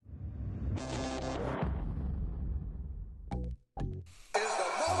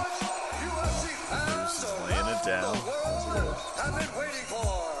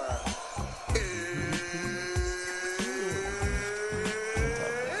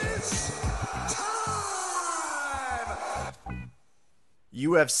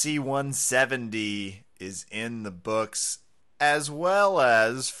UFC 170 is in the books, as well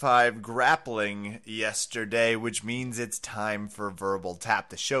as 5 grappling yesterday, which means it's time for Verbal Tap,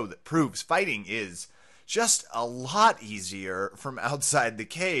 the show that proves fighting is just a lot easier from outside the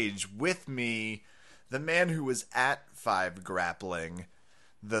cage. With me, the man who was at 5 grappling,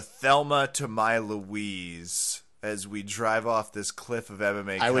 the Thelma to my Louise, as we drive off this cliff of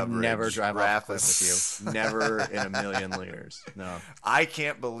MMA coverage. I would never drive off a cliff with you. Never in a million years. No. I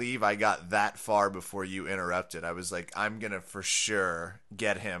can't believe I got that far before you interrupted. I was like, I'm going to for sure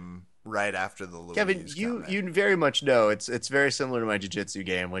get him right after the Louise Kevin, comment. you very much know it's very similar to my jiu-jitsu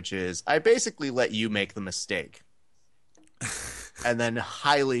game, which is I basically let you make the mistake and then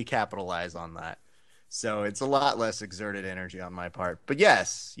highly capitalize on that. So it's a lot less exerted energy on my part. But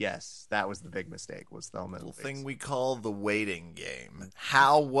yes, that was the big mistake, was Thelma. The thing we call the waiting game.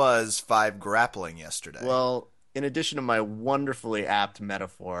 How was 5 grappling yesterday? Well, in addition to my wonderfully apt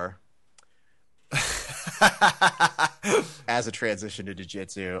metaphor as a transition to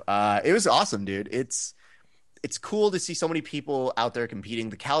jiu-jitsu, it was awesome, dude. It's cool to see so many people out there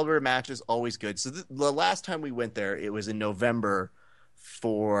competing. The caliber match is always good. So the last time we went there, it was in November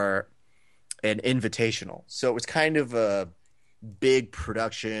for an invitational. So it was kind of a big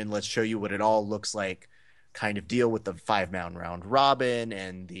production, let's show you what it all looks like kind of deal, with the 5-man round robin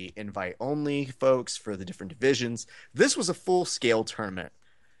and the invite only folks for the different divisions. This was a full scale tournament,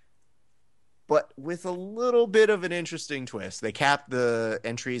 but with a little bit of an interesting twist. They capped the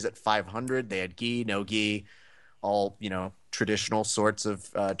entries at 500. They had gi, no gi, all, traditional sorts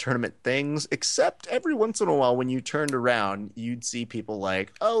of tournament things, except every once in a while when you turned around, you'd see people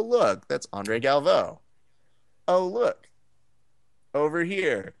like, oh, look, that's Andre Galvo. Oh, look, over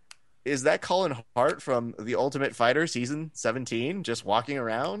here. Is that Colin Hart from The Ultimate Fighter season 17 just walking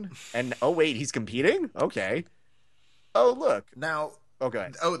around? And, oh, wait, he's competing? Okay. Oh, look. Now, okay.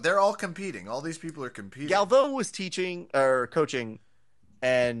 Oh, they're all competing. All these people are competing. Galvo was teaching or coaching,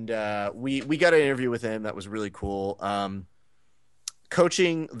 and we got an interview with him that was really cool.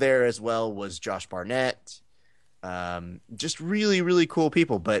 Coaching there as well was Josh Barnett. Just really, really cool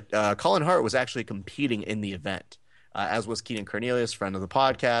people. But Colin Hart was actually competing in the event, as was Keenan Cornelius, friend of the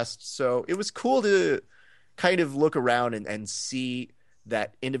podcast. So it was cool to kind of look around and see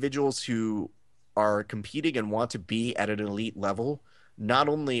that individuals who are competing and want to be at an elite level not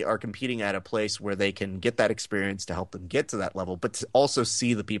only are competing at a place where they can get that experience to help them get to that level, but to also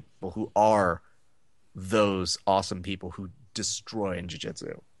see the people who are those awesome people who destroy in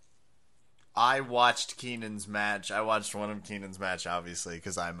jiu-jitsu. I watched Keenan's match. I watched one of Keenan's match, obviously,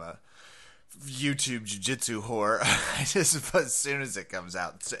 because I'm a YouTube jiu-jitsu whore. As soon as it comes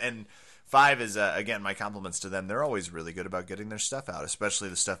out. And 5 is, again, my compliments to them. They're always really good about getting their stuff out, especially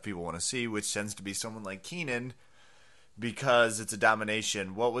the stuff people want to see, which tends to be someone like Keenan, because it's a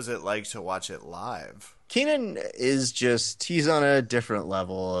domination. What was it like to watch it live? Keenan is he's on a different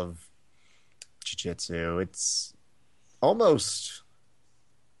level of jiu-jitsu. It's almost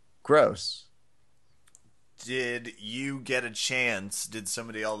gross. Did you get a chance? Did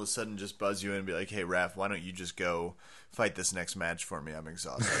somebody all of a sudden just buzz you in and be like, hey, Raph, why don't you just go fight this next match for me? I'm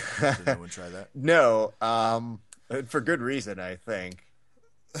exhausted. Did anyone try that? No, for good reason, I think.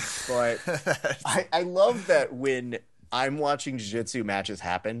 But I love that when I'm watching jiu-jitsu matches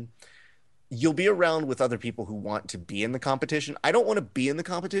happen, you'll be around with other people who want to be in the competition. I don't want to be in the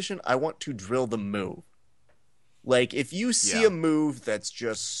competition. I want to drill the move. Like, if you see a move that's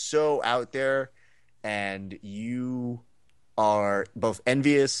just so out there and you are both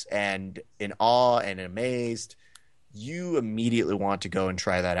envious and in awe and amazed, you immediately want to go and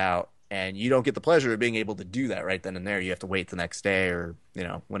try that out. And you don't get the pleasure of being able to do that right then and there. You have to wait the next day or,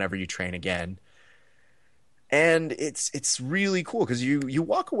 whenever you train again. And it's really cool because you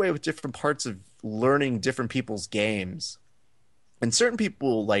walk away with different parts of learning different people's games. And certain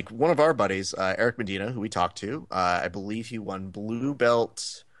people, like one of our buddies, Eric Medina, who we talked to, I believe he won blue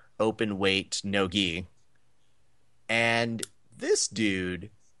belt open weight no gi. And this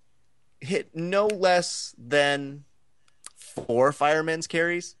dude hit no less than 4 firemen's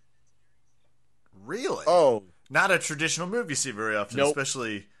carries. Really? Oh. Not a traditional move you see very often, nope.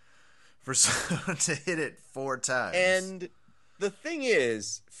 Especially for someone to hit it 4 times. And the thing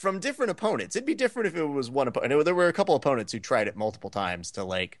is, from different opponents, it'd be different if it was one opponent. There were a couple opponents who tried it multiple times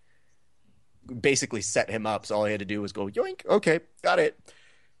to, basically set him up. So all he had to do was go, yoink, okay, got it.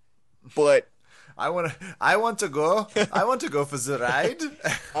 But I want to go for the ride.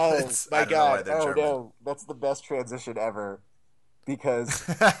 Oh, my God. Oh, no. That's the best transition ever. Because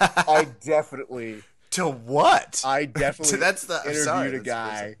I definitely... To what? I definitely interviewed a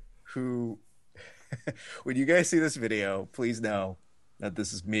guy who... When you guys see this video, please know that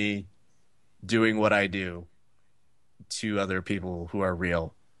this is me doing what I do to other people who are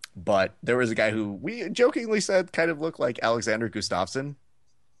real. But there was a guy who we jokingly said kind of looked like Alexander Gustafsson.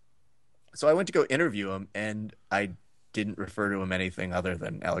 So I went to go interview him, and I didn't refer to him anything other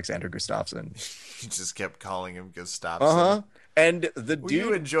than Alexander Gustafsson. You just kept calling him Gustafsson. Uh-huh. And the dude...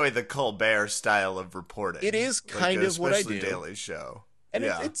 You enjoy the Colbert style of reporting. It is kind of what I do. Especially Daily Show. And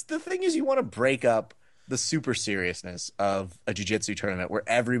it's the thing is, you want to break up the super seriousness of a jiu-jitsu tournament where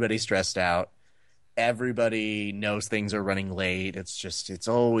everybody's stressed out. Everybody knows things are running late. It's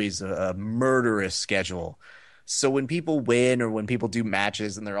always a murderous schedule. So when people win or when people do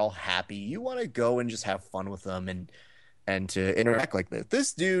matches and they're all happy, you want to go and just have fun with them and to interact like this.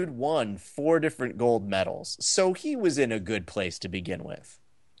 This dude won 4 different gold medals, so he was in a good place to begin with.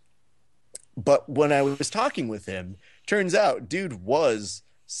 But when I was talking with him, turns out dude was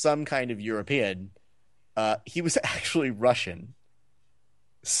some kind of European. He was actually Russian.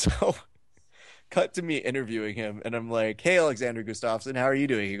 So cut to me interviewing him, and I'm like, "Hey, Alexander Gustafsson, how are you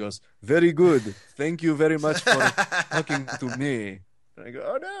doing?" He goes, "Very good. Thank you very much for talking to me." And I go,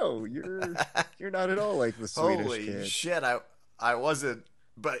 "Oh no, you're not at all like the Swedish Holy kid." Shit, I wasn't,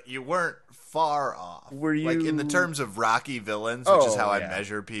 but you weren't far off. Were you? Like in the terms of Rocky villains, which is how I yeah.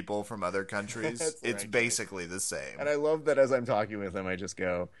 measure people from other countries, it's right. basically the same. And I love that as I'm talking with him, I just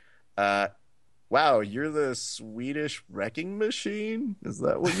go, "Wow, you're the Swedish wrecking machine? Is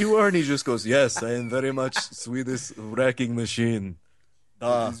that what you are?" And he just goes, "Yes, I am very much Swedish wrecking machine."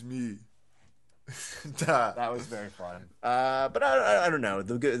 It is me. That was very fun. But I don't know.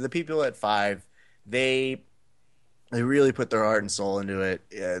 The people at 5, they really put their heart and soul into it.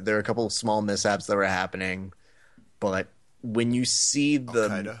 There are a couple of small mishaps that were happening, but when you see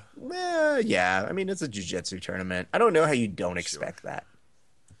the, yeah, I mean it's a jiu-jitsu tournament. I don't know how you don't expect that.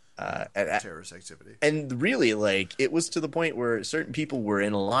 Terrorist activity. And really, like, it was to the point where certain people were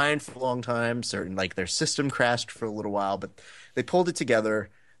in a line for a long time, like, their system crashed for a little while, but they pulled it together,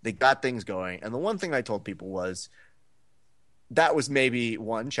 they got things going, and the one thing I told people was, that was maybe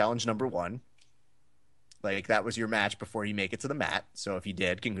challenge number 1. Like, that was your match before you make it to the mat, so if you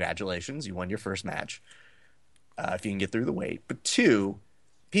did, congratulations, you won your first match, if you can get through the weight. But 2,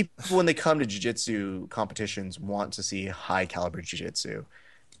 people, when they come to jiu-jitsu competitions, want to see high-caliber jiu-jitsu.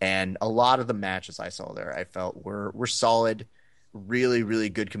 And a lot of the matches I saw there, I felt were solid, really, really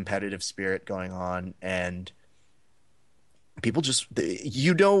good competitive spirit going on. And people just,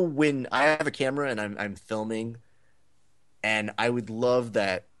 when I have a camera and I'm filming, and I would love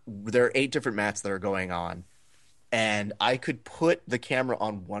that there are 8 different mats that are going on, and I could put the camera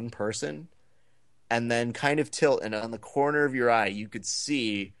on one person and then kind of tilt, and on the corner of your eye, you could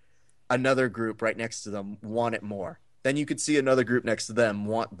see another group right next to them want it more. Then you could see another group next to them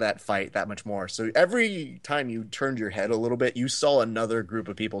want that fight that much more. So every time you turned your head a little bit, you saw another group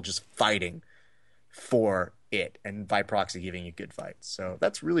of people just fighting for it, and by proxy giving you good fights. So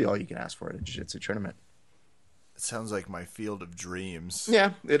that's really all you can ask for at a jiu-jitsu tournament. It sounds like my field of dreams.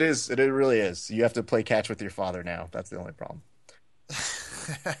 Yeah, it is. It really is. You have to play catch with your father now. That's the only problem.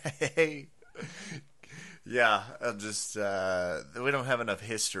 Hey. Yeah, I'll just we don't have enough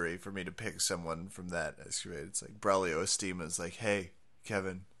history for me to pick someone from that excavate. It's like Braulio Estima's like, "Hey,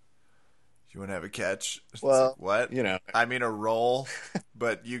 Kevin, you want to have a catch?" It's well, like, what? You know, I mean a roll,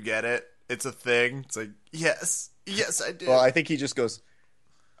 but you get it. It's a thing. It's like, yes, I do. Well, I think he just goes,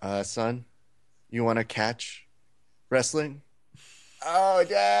 "Son, you want to catch wrestling?" "Oh,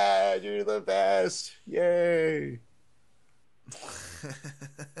 Dad, you're the best! Yay!"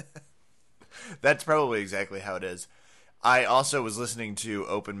 That's probably exactly how it is. I also was listening to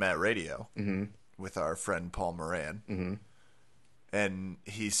Open Mat Radio with our friend Paul Moran, and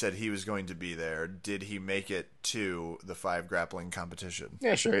he said he was going to be there. Did he make it to the 5 grappling competition?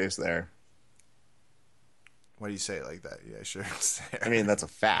 Yeah, sure, he was there. Why do you say it like that? Yeah, sure, he was there. I mean, that's a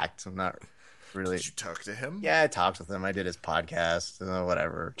fact. I'm not really. Did you talk to him? Yeah, I talked with him. I did his podcast,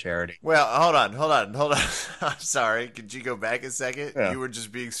 whatever, charity. Well, hold on. I'm sorry. Could you go back a second? Yeah. You were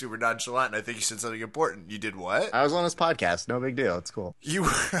just being super nonchalant, and I think you said something important. You did what? I was on his podcast. No big deal. It's cool. You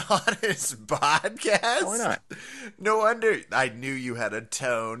were on his podcast? Why not? No wonder. I knew you had a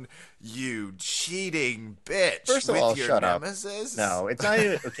tone. You cheating bitch. First of with all, your shut nemesis? up. No, it's not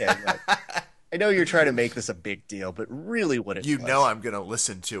even. Okay, look. I know you're trying to make this a big deal, but really what it was. You know I'm going to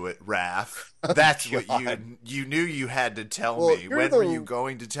listen to it, Raph. That's what you knew you had to tell me. When were you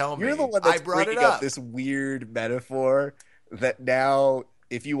going to tell me? You're the one that's I brought bringing it up this weird metaphor that now,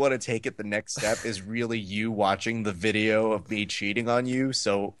 if you want to take it the next step, is really you watching the video of me cheating on you.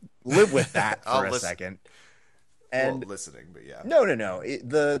 So live with that for a second. And listening, but yeah. No.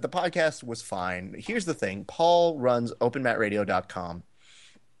 The podcast was fine. Here's the thing. Paul runs openmatradio.com.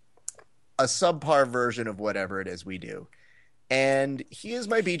 a subpar version of whatever it is we do. And he is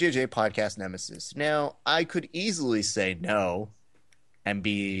my BJJ podcast nemesis. Now, I could easily say no and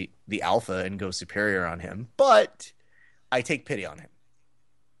be the alpha and go superior on him, but I take pity on him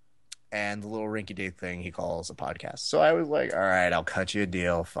and the little rinky-dink thing he calls a podcast. So I was like, all right, I'll cut you a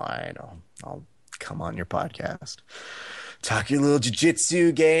deal. Fine. I'll come on your podcast, talk your little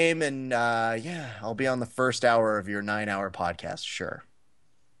jiu-jitsu game, and yeah, I'll be on the first hour of your 9-hour podcast. Sure.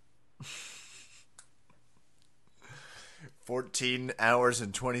 14 hours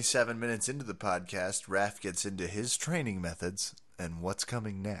and 27 minutes into the podcast, Raph gets into his training methods and what's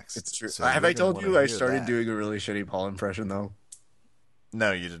coming next. It's true. So have I told you I started that. doing a really shitty Paul impression, though?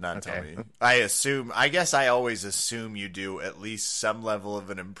 No, you did not tell me. I guess I always assume you do at least some level of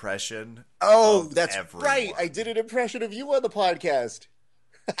an impression. Oh, that's everyone. right. I did an impression of you on the podcast.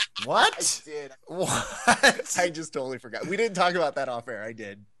 What? I did. What? I just totally forgot. We didn't talk about that off air. I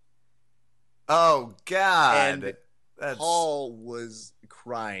did. Oh, God. And Paul was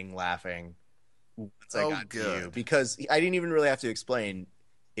crying, laughing once I got to you, because I didn't even really have to explain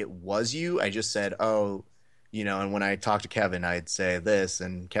it was you. I just said, oh, you know, and when I talked to Kevin, I'd say this,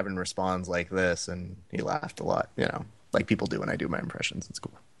 and Kevin responds like this, and he laughed a lot, you know, like people do when I do my impressions. It's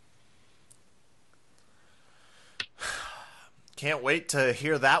cool. Can't wait to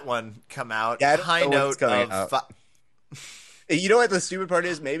hear that one come out. Yeah, high note of... You know what the stupid part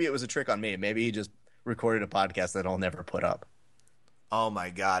is? Maybe it was a trick on me. Maybe he just recorded a podcast that I'll never put up. Oh my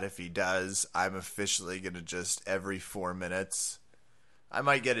God, if he does, I'm officially going to just every 4 minutes... I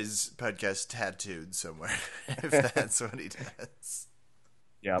might get his podcast tattooed somewhere if that's what he does.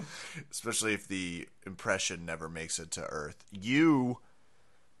 Yep. Especially if the impression never makes it to Earth.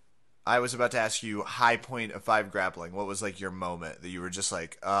 I was about to ask you, high point of 5 grappling. What was like your moment that you were just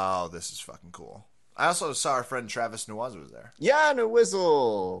like, oh, this is fucking cool? I also saw our friend Travis Nwazu was there. Yeah, no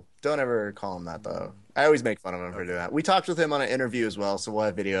whistle. Don't ever call him that, though. I always make fun of him for doing that. We talked with him on an interview as well, so we'll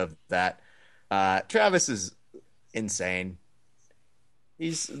have video of that. Travis is insane.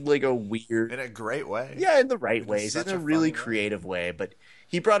 He's like a weird... In a great way. Yeah, in the right ways. In a really creative way. But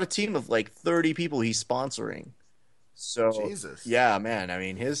he brought a team of like 30 people he's sponsoring. So, Jesus. Yeah, man. I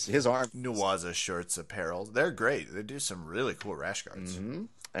mean, his arm... Nwaza Shorts Apparel. They're great. They do some really cool rash guards. Mm-hmm.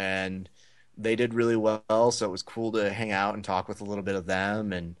 And they did really well, so it was cool to hang out and talk with a little bit of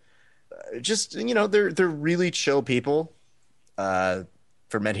them. And just, you know, they're really chill people for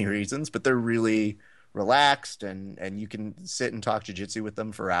many reasons, but they're really... relaxed, and you can sit and talk jiu-jitsu with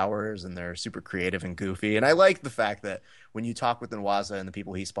them for hours, and they're super creative and goofy. And I like the fact that when you talk with Nwaza and the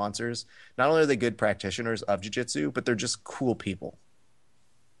people he sponsors, not only are they good practitioners of jiu-jitsu, but they're just cool people.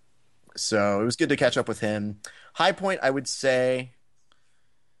 So it was good to catch up with him. High point, I would say,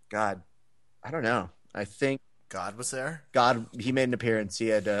 God, I don't know. I think God was there? God, he made an appearance. He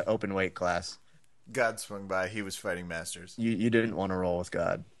had an open weight class. God swung by. He was fighting masters. You didn't want to roll with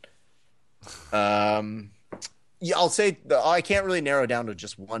God. Yeah, I'll say I can't really narrow down to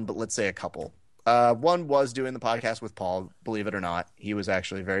just one, but let's say a couple. One was doing the podcast with Paul, believe it or not. He was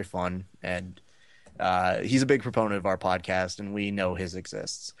actually very fun, and he's a big proponent of our podcast, and we know his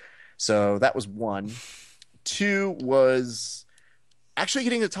exists. So that was one. Two was actually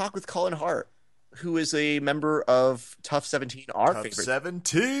getting to talk with Colin Hart, who is a member of Tough 17, our favorite. Tough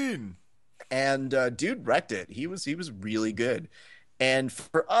 17! And dude wrecked it. He was really good. And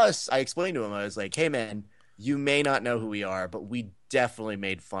for us, I explained to him, I was like, hey, man, you may not know who we are, but we definitely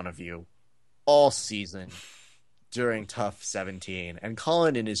made fun of you all season during Tough 17. And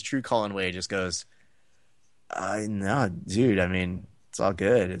Colin, in his true Colin way, just goes, no, dude, I mean, it's all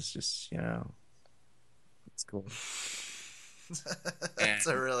good. It's just, you know, it's cool. That's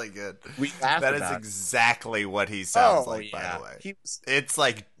a really good. That is exactly what he sounds like, yeah. by the way. It's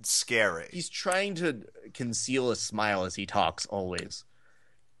like scary. He's trying to conceal a smile as he talks always.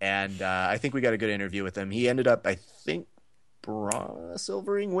 And I think we got a good interview with him. He ended up, I think,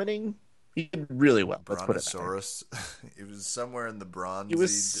 silvering winning. He did really well. Let's put it that way. It was somewhere in the bronze range.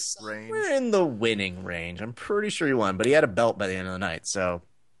 Somewhere in the winning range. I'm pretty sure he won, but he had a belt by the end of the night. So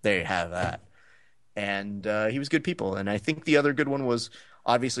there you have that. And he was good people. And I think the other good one was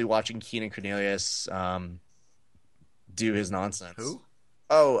obviously watching Keenan Cornelius do his nonsense. Who?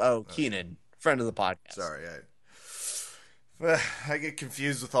 Oh, Keenan, friend of the podcast. Sorry, I get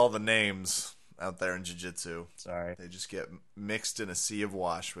confused with all the names out there in jiu-jitsu. Sorry. They just get mixed in a sea of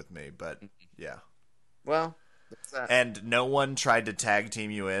wash with me, but yeah. Well, that's that. And no one tried to tag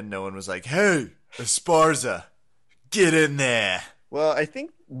team you in. No one was like, hey, Esparza, get in there. Well, I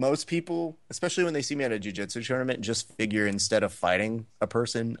think most people, especially when they see me at a jiu-jitsu tournament, just figure instead of fighting a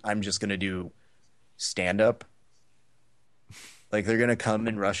person, I'm just going to do stand-up. Like they're gonna come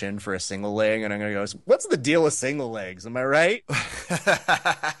and rush in for a single leg, and I'm gonna go, "What's the deal with single legs? Am I right?"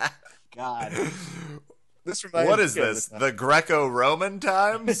 God, this reminds What me is of this? The Greco-Roman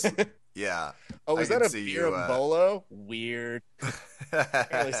times? Yeah. Oh, I was can that a see beer you. bolo? Weird.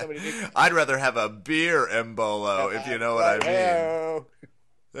 Apparently somebody did. I'd rather have a beer embolo, if you know what I mean. Hey-o.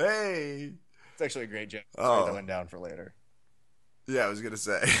 Hey. It's actually a great joke. Oh. That went down for later. Yeah, I was gonna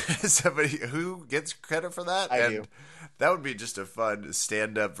say somebody who gets credit for that. I do. That would be just a fun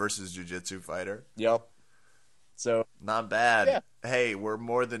stand-up versus jiu-jitsu fighter. Yep. So Not bad. Yeah. Hey, we're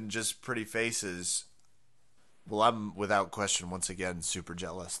more than just pretty faces. Well, I'm without question once again super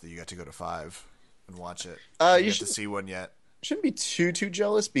jealous that you got to go to 5 and watch it. You get should- to see one yet. shouldn't be too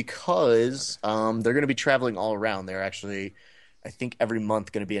jealous because they're going to be traveling all around. They're actually, I think, every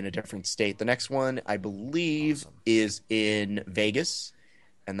month going to be in a different state. The next one, I believe, is in Vegas,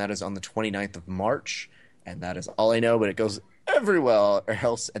 and that is on the 29th of March. And that is all I know, but it goes everywhere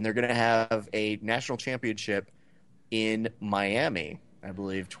else. And they're going to have a national championship in Miami, I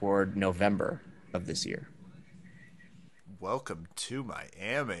believe, toward November of this year. Welcome to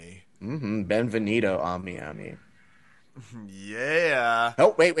Miami. Benvenido a Miami. Yeah.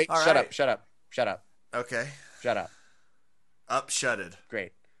 Oh, wait. All Shut right. up. Shut up. Okay. Upshutted.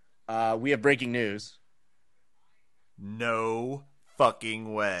 Great. We have breaking news. No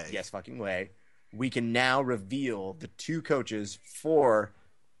fucking way. Yes, fucking way. We can now reveal the 2 coaches for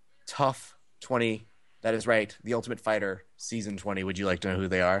Tough 20. That is right. The Ultimate Fighter Season 20. Would you like to know who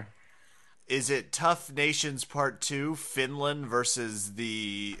they are? Is it Tough Nations Part 2, Finland versus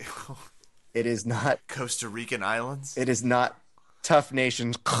the It is not. Costa Rican Islands? It is not Tough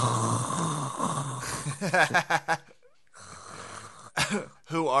Nations.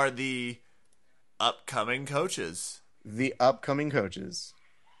 Who are the upcoming coaches? The upcoming coaches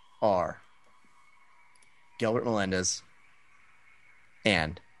are Gilbert Melendez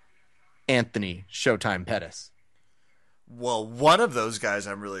and Anthony Showtime Pettis. Well, one of those guys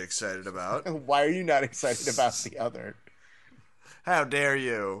I'm really excited about. Why are you not excited about the other? How dare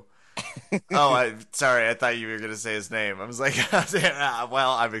you? Oh, sorry. I thought you were going to say his name. I was like,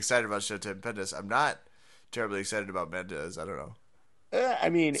 well, I'm excited about Showtime Pettis. I'm not terribly excited about Mendez. I don't know. I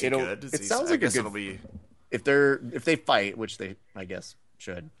mean, Is he good? it sounds like a good. it'll be. If they fight, which they I guess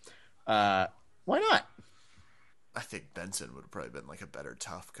should, why not? I think Benson would have probably been like a better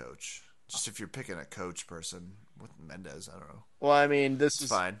tough coach. Just if you're picking a coach person with Mendez, I don't know. Well, I mean, this It's is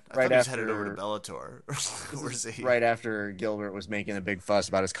fine. I right thought he was after headed over to Bellator. Where's he? right after Gilbert was making a big fuss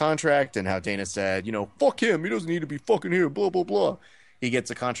about his contract and how Dana said, fuck him, he doesn't need to be fucking here, blah blah blah. He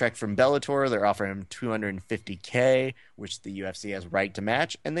gets a contract from Bellator. They're offering him $250K, which the UFC has right to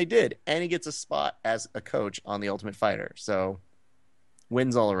match, and they did. And he gets a spot as a coach on The Ultimate Fighter. So,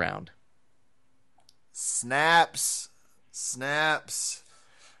 wins all around. Snaps.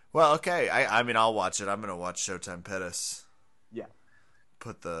 Well, okay. I mean, I'll watch it. I'm going to watch Showtime Pettis. Yeah.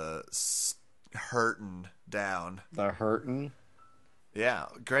 Put the hurtin' down. The hurtin'. Yeah.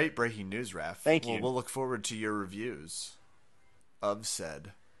 Great breaking news, Raph. Thank you. We'll look forward to your reviews of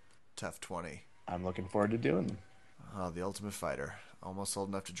said Tough 20. I'm looking forward to doing them. Oh, The Ultimate Fighter. Almost old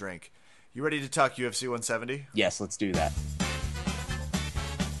enough to drink. You ready to talk UFC 170? Yes, let's do that.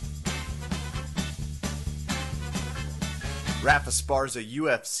 Rafa Esparza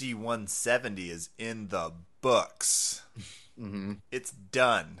UFC 170 is in the books. It's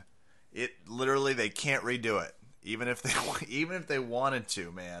done. It literally, they can't redo it, even if they wanted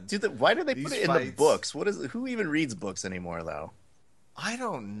to, man. Dude, why do they These put it in the books? Who even reads books anymore, though? I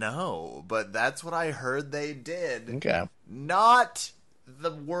don't know, but that's what I heard they did. Okay. Not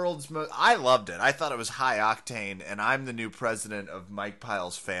the world's most. I loved it. I thought it was high octane, and I'm the new president of Mike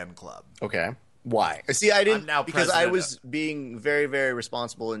Pyle's fan club. Okay. Why? See, I didn't I'm now because I president was being very, very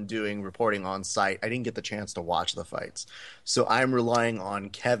responsible in doing reporting on site. I didn't get the chance to watch the fights, so I'm relying on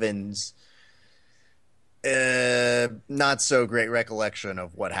Kevin's not so great recollection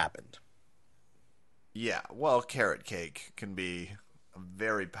of what happened. Yeah, well, Carrot Cake can be a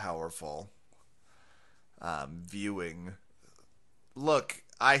very powerful viewing. Look,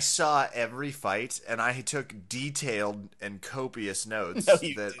 I saw every fight, and I took detailed and copious notes No,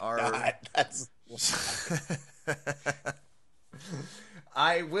 you that did are. not. That's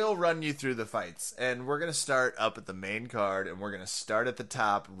I will run you through the fights, and we're going to start up at the main card, and we're going to start at the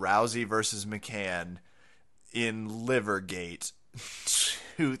top, Rousey versus McCann in Livergate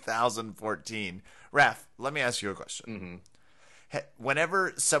 2014. Raph, let me ask you a question.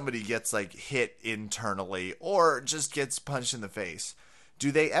 Whenever somebody gets like hit internally or just gets punched in the face, do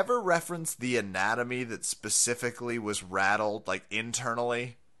they ever reference the anatomy that specifically was rattled, like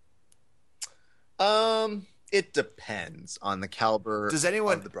internally? It depends on the caliber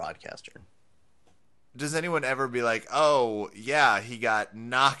of the broadcaster. Does anyone ever be like, oh, yeah, he got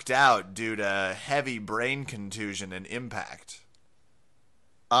knocked out due to heavy brain contusion and impact?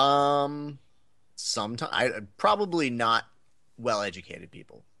 Sometimes. Probably not well-educated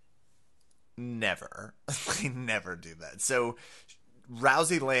people. Never. They never do that. So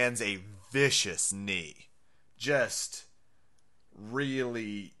Rousey lands a vicious knee. Just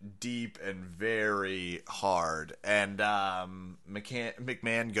really deep and very hard. And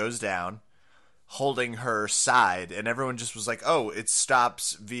McMahon goes down, holding her side, and everyone just was like, oh, it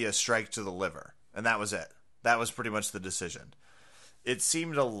stops via strike to the liver. And that was it. That was pretty much the decision. It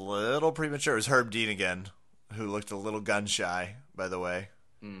seemed a little premature. It was Herb Dean again, who looked a little gun-shy, by the way.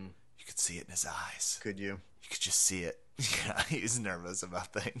 You could see it in his eyes. Could you? You could just see it. Yeah, he's nervous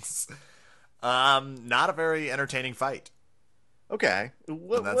about things. Not a very entertaining fight. Okay.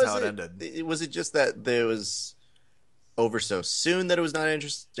 And that's how it ended. Was it just that there was over so soon that it was not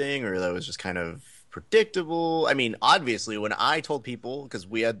interesting, or that was just kind of predictable? I mean, obviously, when I told people, because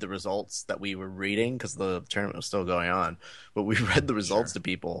we had the results that we were reading, because the tournament was still going on, but we read the results to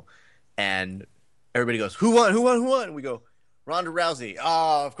people, and everybody goes, who won? Who won? Who won? And we go, Ronda Rousey.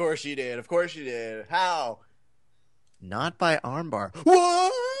 Oh, of course she did. Of course she did. How? Not by armbar.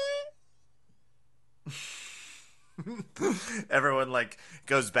 What? Everyone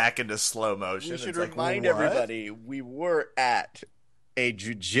goes back into slow motion. We should remind everybody we were at a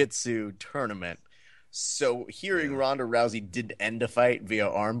jiu-jitsu tournament. So hearing Ronda Rousey did end a fight via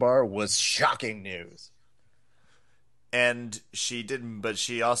armbar was shocking news. And she didn't, but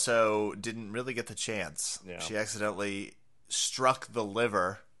she also didn't really get the chance. Yeah. She accidentally struck the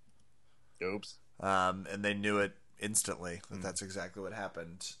liver. Oops. And they knew it instantly. That's exactly what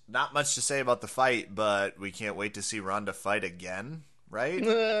happened. Not much to say about the fight, but we can't wait to see Ronda fight again, right?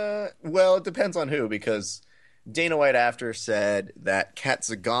 Well, it depends on who, because Dana White after said that Kat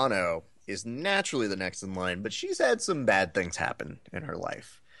Zingano is naturally the next in line, but she's had some bad things happen in her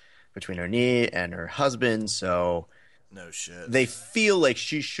life between her knee and her husband, so no shit. They feel like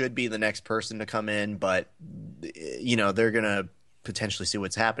she should be the next person to come in, but they're going to potentially see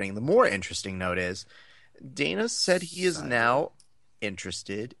what's happening. The more interesting note is Dana said he is now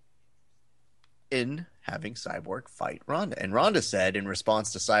interested in having Cyborg fight Ronda. And Ronda said in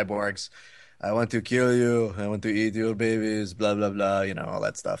response to Cyborg's, I want to kill you, I want to eat your babies, blah, blah, blah, all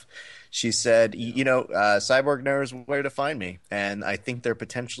that stuff. She said, Cyborg knows where to find me. And I think they're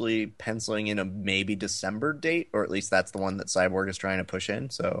potentially penciling in a maybe December date, or at least that's the one that Cyborg is trying to push in.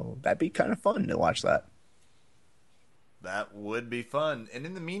 So that'd be kind of fun to watch that. That would be fun. And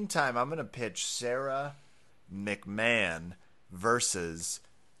in the meantime, I'm going to pitch Sarah McMahon versus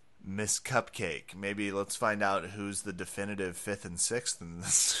Miss Cupcake. Maybe let's find out who's the definitive 5th and 6th in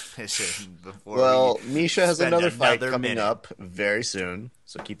this division before Misha has another fight coming up very soon,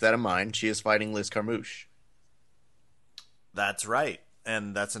 so keep that in mind. She is fighting Liz Carmouche. That's right.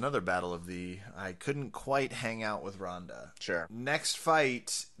 And that's another battle of I couldn't quite hang out with Ronda. Sure. Next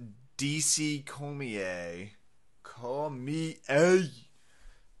fight, DC Cormier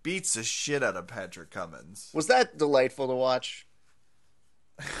beats the shit out of Patrick Cummins. Was that delightful to watch?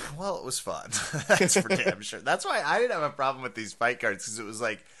 Well, it was fun. That's for damn sure. That's why I didn't have a problem with these fight cards, because it was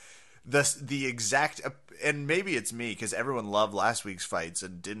like the exact, and maybe it's me because everyone loved last week's fights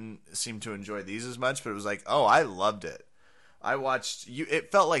and didn't seem to enjoy these as much. But it was like, oh, I loved it. I watched you.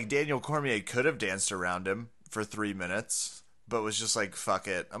 It felt like Daniel Cormier could have danced around him for 3 minutes, but was just like, fuck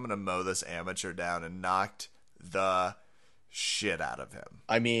it, I'm gonna mow this amateur down, and knocked the shit out of him.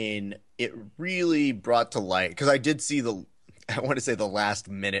 I mean, it really brought to light, because I did see I want to say the last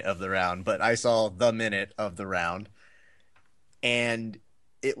minute of the round, but I saw the minute of the round. And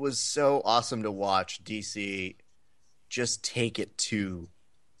it was so awesome to watch DC just take it to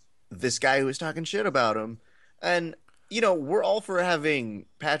this guy who was talking shit about him. And, we're all for having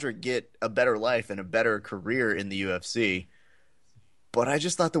Patrick get a better life and a better career in the UFC. But I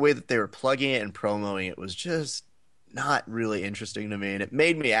just thought the way that they were plugging it and promoting it was just not really interesting to me. And it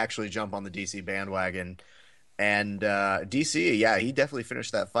made me actually jump on the DC bandwagon. And DC, yeah, he definitely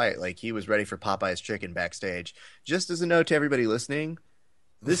finished that fight. Like, he was ready for Popeye's chicken backstage. Just as a note to everybody listening,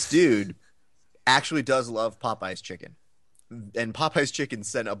 this dude actually does love Popeye's chicken. And Popeye's chicken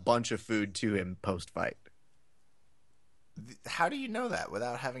sent a bunch of food to him post-fight. How do you know that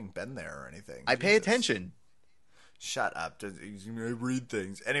without having been there or anything? I pay attention. Shut up. I read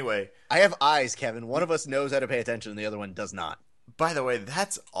things. Anyway. I have eyes, Kevin. One of us knows how to pay attention and the other one does not. By the way,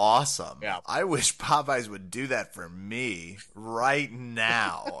 that's awesome. Yeah. I wish Popeyes would do that for me right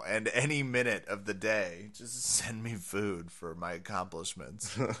now and any minute of the day. Just send me food for my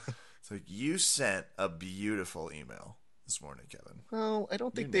accomplishments. It's So you sent a beautiful email this morning, Kevin. Well, I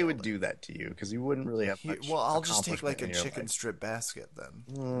don't You think they would nailed it. do that to you because you wouldn't really have much Well, I'll just take accomplishment like a in your chicken life. strip basket then.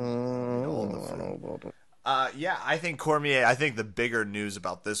 All the food. Mm. Yeah, I think Cormier. I think the bigger news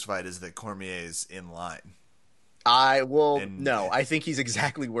about this fight is that Cormier is in line. And No, I think he's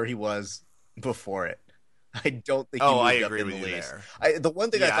exactly where he was before it. I don't think he oh, I moved up agree in with the you least. there. The one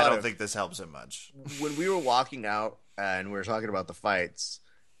thing I Yeah, I thought don't of think this helps him much. when we were walking out and we were talking about the fights,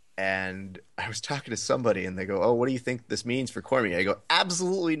 and I was talking to somebody, and they go, "Oh, what do you think this means for Cormier?" I go,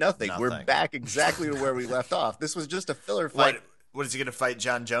 "Absolutely nothing. We're Nothing. back exactly to where we left off. This was just a filler fight." What is he going to fight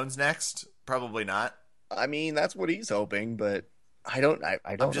John Jones next? Probably not. I mean, that's what he's hoping, but I don't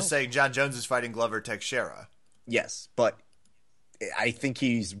I'm just saying John Jones is fighting Glover Teixeira. Yes, but I think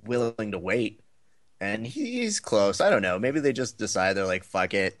he's willing to wait, and he's close. I don't know. Maybe they just decide they're like,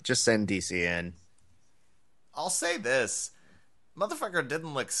 "Fuck it, just send DC in." I'll say this. Motherfucker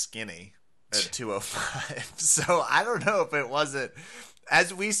didn't look skinny at 205. So I don't know if it wasn't.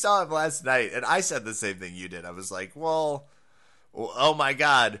 As we saw him last night, and I said the same thing you did. I was like, well, oh my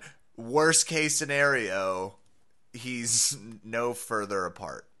God. Worst case scenario, he's no further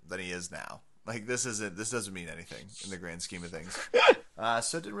apart than he is now. Like, this doesn't mean anything in the grand scheme of things.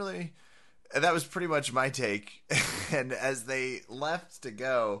 So it didn't really. That was pretty much my take. And as they left to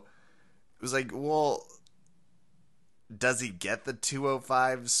go, it was like, well, does he get the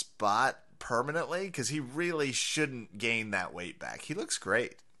 205 spot permanently? Because he really shouldn't gain that weight back. He looks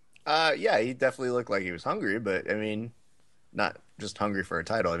great. Yeah, he definitely looked like he was hungry, but I mean, not just hungry for a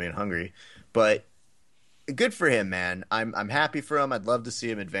title. I mean, hungry, but good for him, man. I'm happy for him. I'd love to see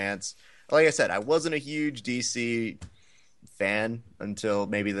him advance. Like I said, I wasn't a huge DC fan until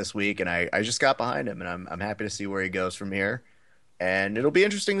maybe this week, and I just got behind him, and I'm happy to see where he goes from here. And it'll be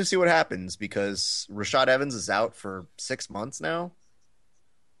interesting to see what happens because Rashad Evans is out for 6 months now.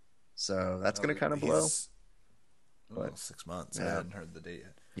 So that's going to kind of blow. But 6 months. Yeah. I hadn't heard the date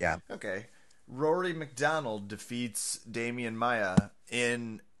yet. Yeah. Okay. Rory McDonald defeats Damian Maia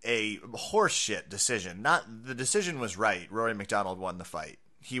in a horseshit decision. The decision was right. Rory McDonald won the fight.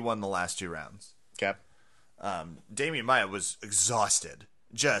 He won the last 2 rounds. Okay. Damian Maia was exhausted.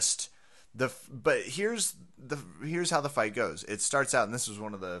 But here's how the fight goes. It starts out, and this was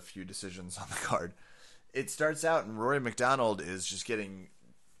one of the few decisions on the card. It starts out, and Rory McDonald is just getting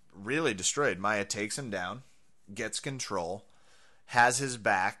really destroyed. Maia takes him down, gets control, has his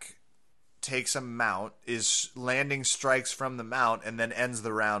back, takes a mount, is landing strikes from the mount, and then ends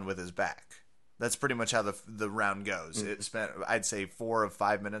the round with his back. That's pretty much how the round goes. Mm-hmm. It spent, I'd say, 4 of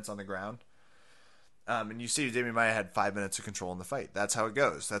 5 minutes on the ground. And you see Damian Maia had 5 minutes of control in the fight. That's how it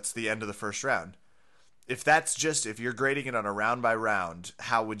goes. That's the end of the first round. If you're grading it on a round by round,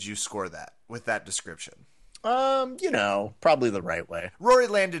 how would you score that with that description? Probably the right way. Rory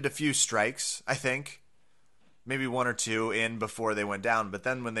landed a few strikes, I think. Maybe 1 or 2 in before they went down. But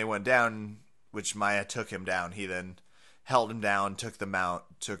then when they went down, which Maia took him down, he then held him down, took the mount,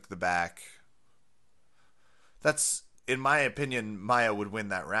 took the back. That's, in my opinion, Maia would win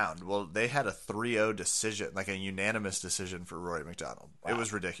that round. Well, they had a 3-0 decision, like a unanimous decision for Rory McDonald. Wow. It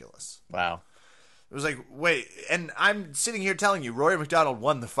was ridiculous. Wow. It was like, wait, and I'm sitting here telling you, Rory McDonald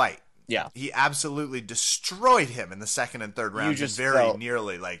won the fight. Yeah. He absolutely destroyed him in the second and third rounds. You just very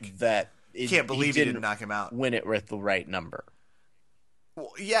nearly, like, that. Can't believe he didn't knock him out. Win it with the right number.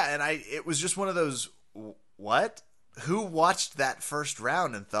 Well, yeah, and it was just one of those, what? Who watched that first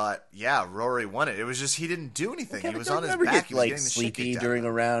round and thought, yeah, Rory won it? It was just he didn't do anything. He was on his back. He was getting the sleepy during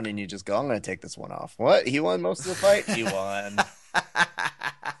a round, and you just go, I'm going to take this one off. What? He won most of the fight? He won.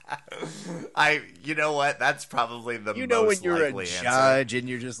 You know what? That's probably the most when you're a judge answer. And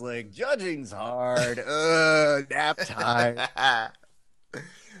you're just like, judging's hard. Nap time.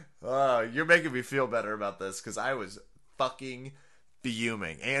 You're making me feel better about this because I was fucking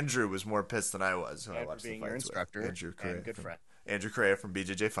fuming. Andrew was more pissed than I was when I watched the fight. Your instructor, Andrew Correa, and good friend. Andrew Correa from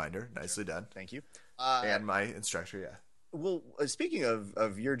BJJ Finder. Nicely done. Thank you. And my instructor, yeah. Well, speaking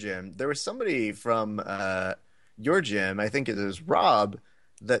of your gym, there was somebody from your gym, I think it was Rob,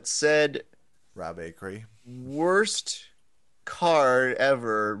 that said, Rob Acree, worst card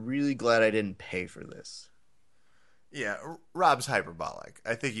ever. Really glad I didn't pay for this. Yeah, Rob's hyperbolic.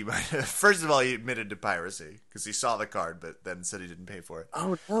 I think he might have. First of all, he admitted to piracy because he saw the card, but then said he didn't pay for it.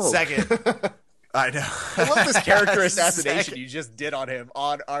 Oh, no. Second, I know. I love this character assassination you just did on him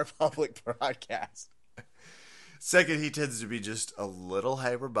on our public broadcast. Second, he tends to be just a little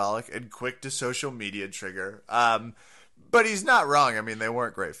hyperbolic and quick to social media trigger. But he's not wrong. I mean, they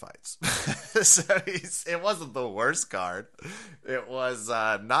weren't great fights. So it wasn't the worst card. It was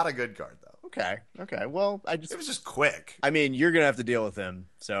not a good card, though. Okay. Well, it was just quick. I mean, you're going to have to deal with him,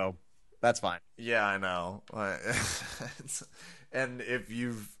 so That's fine. Yeah, I know. And if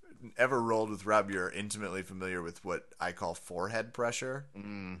you've ever rolled with Rob, you're intimately familiar with what I call forehead pressure,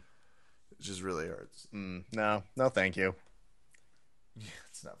 which just really hurts. No, thank you. Yeah,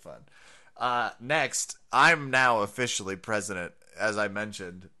 it's not fun. Next, I'm now officially president, as I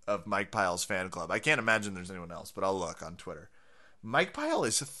mentioned, of Mike Pyle's fan club. I can't imagine there's anyone else, but I'll look on Twitter. Mike Pyle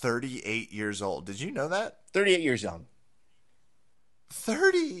is 38 years old. Did you know that? 38 years young.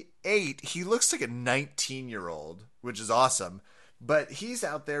 38. He looks like a 19-year-old, which is awesome. But he's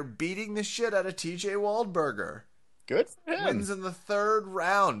out there beating the shit out of TJ Waldberger. Good for him. Wins in the third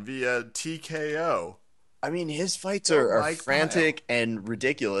round via TKO. I mean, his fights are frantic and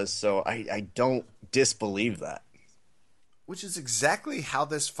ridiculous, so I don't disbelieve that. Which is exactly how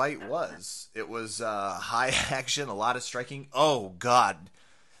this fight was. It was high action, a lot of striking. Oh, God.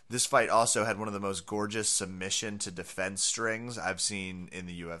 This fight also had one of the most gorgeous submission to defense strings I've seen in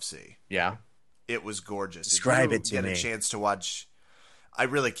the UFC. Yeah. It was gorgeous. Describe it to me. Get a chance to watch. I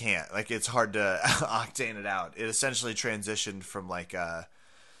really can't. Like, it's hard to octane it out. It essentially transitioned from, like,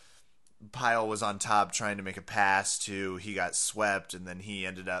 Pyle was on top trying to make a pass to he got swept, and then he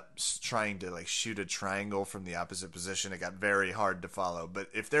ended up trying to, like, shoot a triangle from the opposite position. It got very hard to follow. But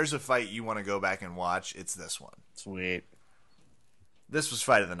if there's a fight you want to go back and watch, it's this one. Sweet. This was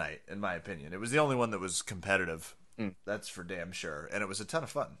fight of the night, in my opinion. It was the only one that was competitive. That's for damn sure. And it was a ton of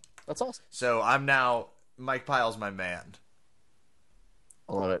fun. That's awesome. So Mike Pyle's my man.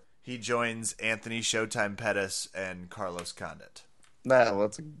 I love it. He joins Anthony Showtime Pettis and Carlos Condit.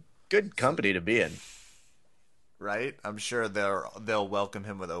 That's a good company to be in. Right? I'm sure they'll welcome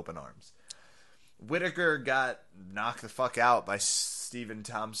him with open arms. Whitaker got knocked the fuck out by Stephen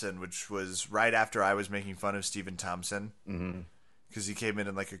Thompson, which was right after I was making fun of Stephen Thompson. Because he came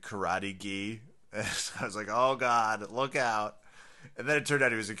in like a karate gi. And I was like, oh, God, look out. And then it turned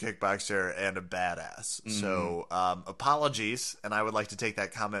out he was a kickboxer and a badass. So apologies, and I would like to take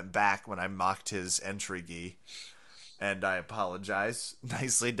that comment back when I mocked his entry gi. And I apologize.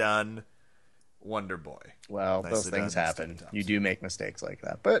 Nicely done, Wonder Boy. Well, those things happen. You do make mistakes like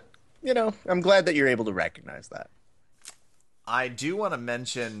that. But, I'm glad that you're able to recognize that. I do want to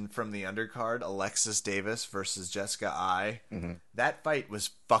mention from the undercard, Alexis Davis versus Jessica Ai. That fight was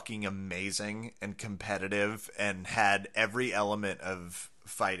fucking amazing and competitive and had every element of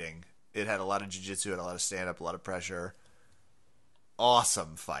fighting. It had a lot of jiu-jitsu, had a lot of stand-up, a lot of pressure.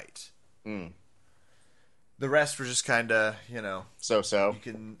 Awesome fight. The rest were just kind of, So-so. You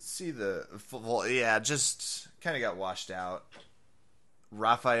can see just kind of got washed out.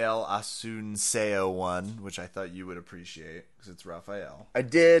 Rafael Asuncao won, which I thought you would appreciate because it's Rafael. I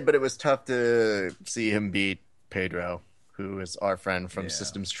did, but it was tough to see him beat Pedro, who is our friend from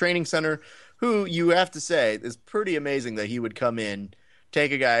Systems Training Center, who you have to say is pretty amazing that he would come in,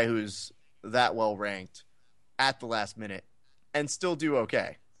 take a guy who's that well ranked at the last minute, and still do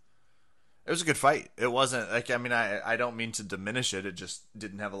okay. It was a good fight. It wasn't like, I don't mean to diminish it. It just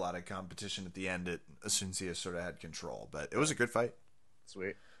didn't have a lot of competition at the end. Asuncia sort of had control, but it was a good fight.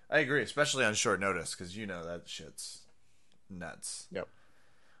 Sweet. I agree, especially on short notice, because that shit's nuts. Yep.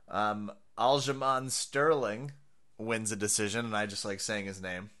 Aljamain Sterling wins a decision, and I just like saying his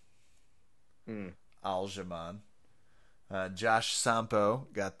name. Aljamain. Josh Sampo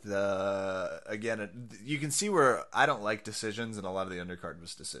got you can see where I don't like decisions, and a lot of the undercard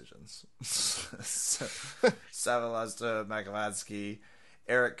was decisions. Savalas Makavatsky.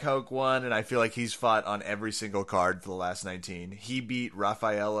 Eric Koch won, and I feel like he's fought on every single card for the last 19. He beat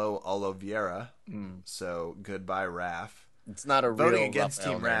Rafaelo Oliveira, so goodbye, Raf. It's not a Voting real against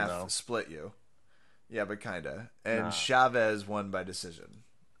Rafael Team name, Raf though. split you. Yeah, but kinda. And Chavez won by decision.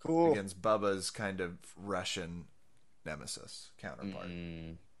 Cool. Against Bubba's kind of Russian nemesis counterpart.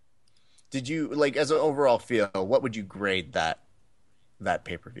 Did you, as an overall feel, what would you grade that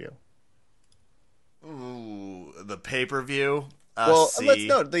pay-per-view? Ooh, the pay-per-view?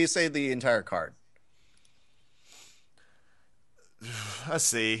 They say the entire card. A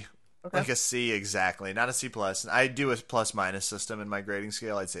C. Okay. Like a C exactly. Not a C+. I do a plus-minus system in my grading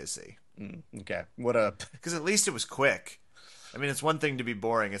scale. I'd say a C. Okay. Because at least it was quick. It's one thing to be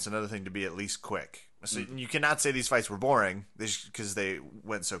boring. It's another thing to be at least quick. So you cannot say these fights were boring because they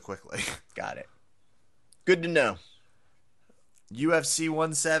went so quickly. Got it. Good to know. UFC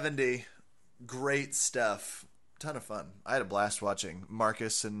 170. Great stuff. Ton of fun. I had a blast watching.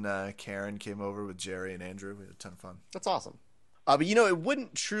 Marcus and Karen came over with Jerry and Andrew. We had a ton of fun. That's awesome. But it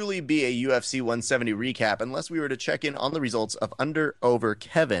wouldn't truly be a UFC 170 recap unless we were to check in on the results of Under Over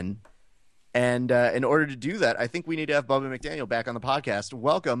Kevin. And in order to do that, I think we need to have Bubba McDaniel back on the podcast.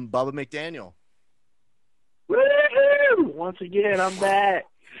 Welcome, Bubba McDaniel. Woo-hoo! Once again, I'm back.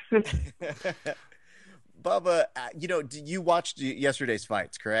 Bubba, you watched yesterday's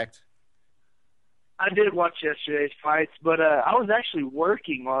fights, correct? I did watch yesterday's fights, but I was actually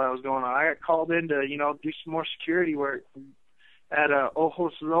working while I was going on. I got called in to, do some more security work at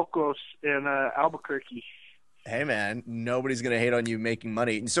Ojos Locos in Albuquerque. Hey, man, nobody's going to hate on you making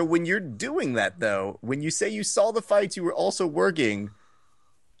money. So when you're doing that, though, when you say you saw the fights, you were also working,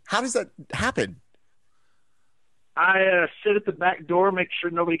 how does that happen? I sit at the back door, make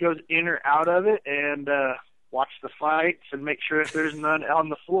sure nobody goes in or out of it, and watch the fights and make sure that there's none on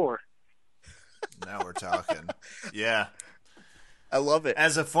the floor. Now we're talking. Yeah. I love it.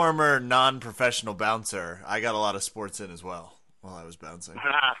 As a former non-professional bouncer, I got a lot of sports in as well while I was bouncing.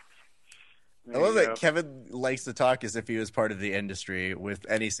 I love that Kevin likes to talk as if he was part of the industry with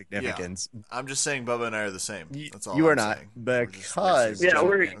any significance. Yeah. I'm just saying Bubba and I are the same. That's all you I'm are not, saying. because...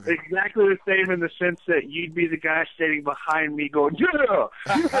 we're exactly the same in the sense that you'd be the guy standing behind me going, yeah,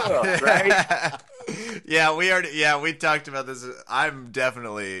 right? We talked about this. I'm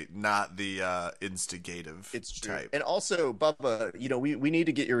definitely not the instigative type. And also, Bubba, we need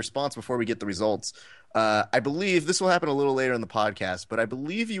to get your response before we get the results. I believe this will happen a little later in the podcast, but I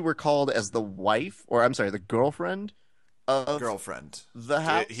believe you were called as the the girlfriend of the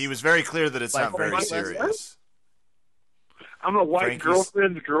house. He was very clear that it's not very serious. I'm a white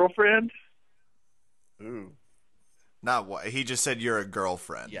girlfriend's girlfriend? Ooh. Not what he just said. You're a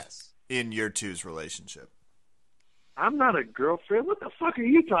girlfriend. Yes. In your two's relationship. I'm not a girlfriend. What the fuck are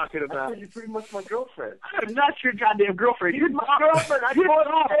you talking about? You're pretty much my girlfriend. I'm not your goddamn girlfriend. You're my girlfriend. I told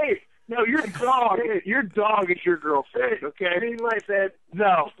you. No, your dog. Your dog is your girlfriend. Okay. You mean like that?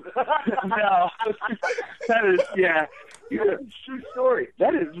 No. No. That is It's a true story.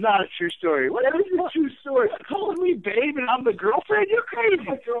 That is not a true story. What is a true story? Calling me babe and I'm the girlfriend? You're crazy.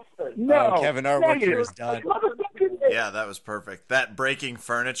 My girlfriend. No. Kevin, our work here is done. Yeah, that was perfect. That breaking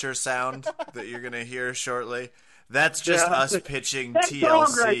furniture sound that you're going to hear shortly, that's just us pitching that TLC.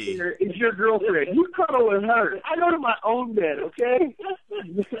 Dog right there is your girlfriend. You cuddle with her. I go to my own bed, okay?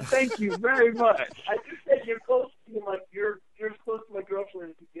 Thank you very much. I just said you're close to you're as close to my girlfriend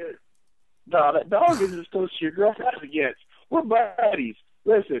as you get. No, that dog is as close to your girlfriend as it gets. We're buddies.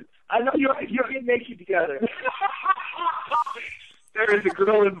 Listen, I know you're getting naked together. There is a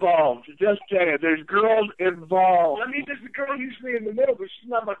girl involved. Just saying, there's girls involved. I mean, there's a girl usually in the middle, but she's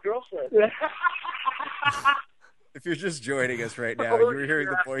not my girlfriend. If you're just joining us right now, you're hearing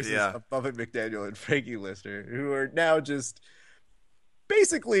the voices of Bubba McDaniel and Frankie Lister, who are now just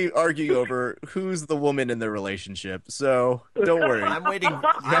basically arguing over who's the woman in their relationship. So don't worry. I'm waiting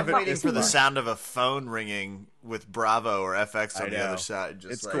for the sound of a phone ringing with Bravo or FX on the other side.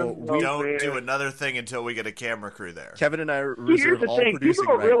 Just it's like, cool. We don't do another thing until we get a camera crew there. Kevin and I reserve all producing rights.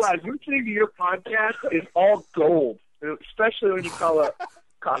 People don't realize listening to your podcast is all gold, especially when you call it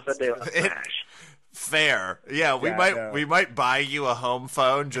Casa de la Smash. Fair. Yeah, we might buy you a home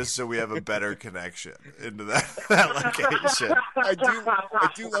phone just so we have a better connection into that location. I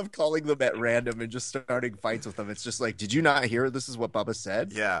do love calling them at random and just starting fights with them. It's just like, did you not hear this is what Bubba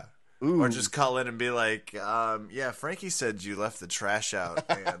said? Yeah. Ooh. Or just call in and be like, Frankie said you left the trash out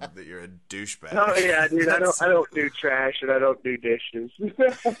and that you're a douchebag. Oh yeah, dude, I don't do trash and I don't do dishes.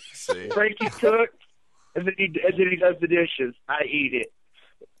 See? Frankie cooks and then he does the dishes. I eat it.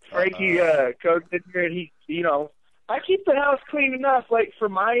 Frankie goes in here and I keep the house clean enough, like for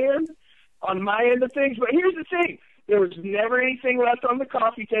on my end of things. But here's the thing: there was never anything left on the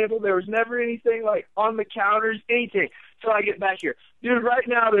coffee table. There was never anything like on the counters, anything. So I get back here, dude. Right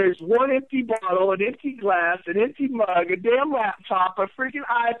now, there's one empty bottle, an empty glass, an empty mug, a damn laptop, a freaking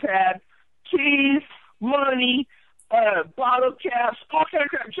iPad, keys, money. Bottle caps, all kind of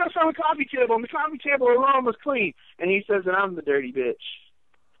crap, just on the coffee table. And the coffee table alone was clean. And he says that I'm the dirty bitch.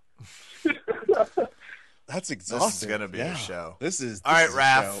 That's exhausting. This is going to be a show. This is all right,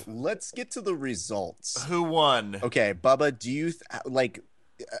 Raph. Let's get to the results. Who won? Okay, Bubba, do you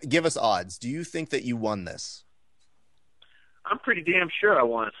give us odds? Do you think that you won this? I'm pretty damn sure I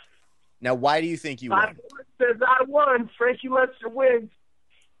won. Now, why do you think you won? Says I won. Frankie Lester wins.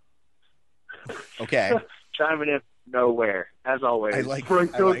 Okay. Chiming in nowhere, as always. I like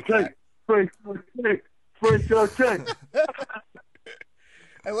that.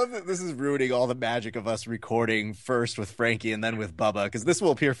 I love that this is ruining all the magic of us recording first with Frankie and then with Bubba, because this will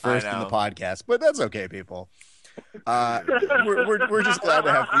appear first in the podcast. But that's okay, people. We're just glad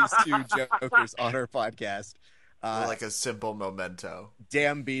to have these two jokers on our podcast. Like a simple memento.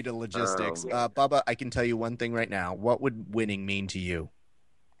 Damn be to logistics. Bubba, I can tell you one thing right now. What would winning mean to you?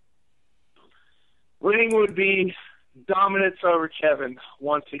 Winning would be dominance over Kevin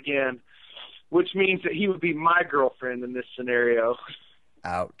once again, which means that he would be my girlfriend in this scenario.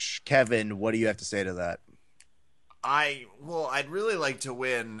 Ouch. Kevin, what do you have to say to that? I'd really like to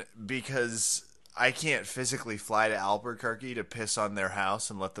win because I can't physically fly to Albuquerque to piss on their house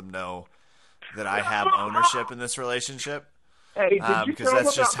and let them know that I have ownership in this relationship. Hey, did you because tell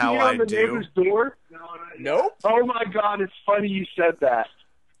that's them just about how being I on the do. neighbor's door? Nope. Oh my God, it's funny you said that.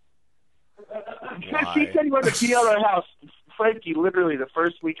 Why? He said he wanted to pee on our house. Frankie, literally the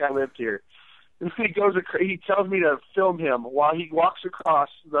first week I lived here. He tells me to film him while he walks across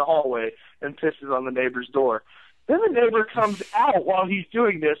the hallway and pisses on the neighbor's door. Then the neighbor comes out while he's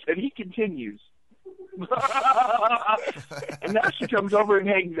doing this, and he continues. And now she comes over and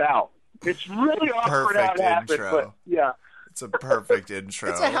hangs out. It's really awkward how it happened, intro. but yeah. It's a perfect intro.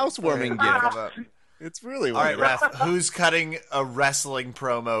 It's a housewarming gift. It's really All right, what it Ref, who's cutting a wrestling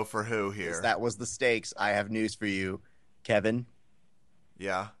promo for who is. here? That was the stakes. I have news for you. Kevin,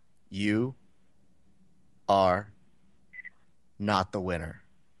 Yeah. you are not the winner.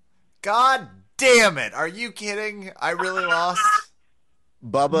 God damn it. Are you kidding? I really lost?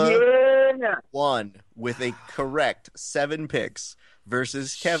 Bubba Yeah. won with a correct 7 picks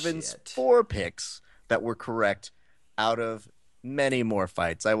versus Kevin's Shit. 4 picks that were correct out of many more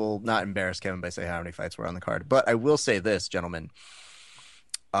fights. I will not embarrass Kevin by saying how many fights were on the card, but I will say this, gentlemen.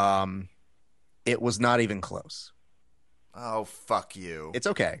 It was not even close. Oh, fuck you. It's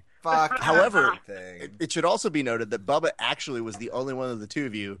okay. Fuck However, everything. it should also be noted that Bubba actually was the only one of the two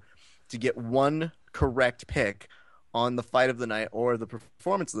of you to get one correct pick on the fight of the night or the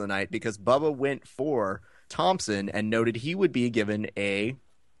performance of the night, because Bubba went for Thompson and noted he would be given a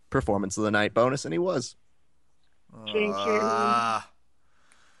performance of the night bonus, and he was.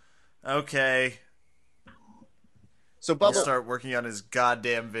 Okay. So I'll Bubba, start working on his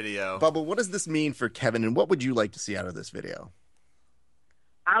goddamn video. Bubba, what does this mean for Kevin, and what would you like to see out of this video?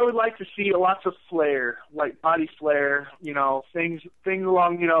 I would like to see lots of flair, like body flair, things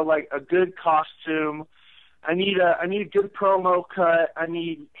along, like a good costume. I need a good promo cut. I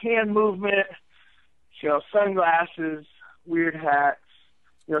need hand movement, sunglasses, weird hats,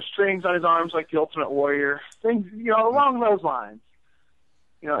 strings on his arms like the Ultimate Warrior. Things, along those lines.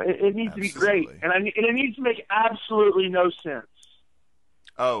 It needs to be great, and it needs to make absolutely no sense.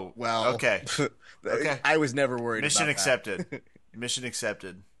 Oh, Well, okay. Okay. I was never worried. Mission about accepted. Mission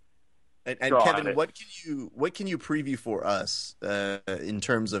accepted. that. And Got Kevin, it. what can you preview for us in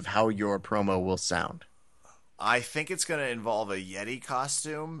terms of how your promo will sound? I think it's going to involve a Yeti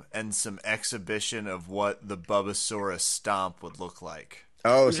costume and some exhibition of what the Bubbasaurus stomp would look like.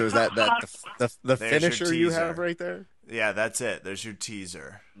 Oh, so is that the There's your finisher you have teaser. right there? Yeah, that's it. There's your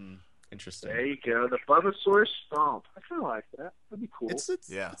teaser. Interesting. There you go, the Bubbasaurus Stomp. I kind of like that. That'd be cool. It's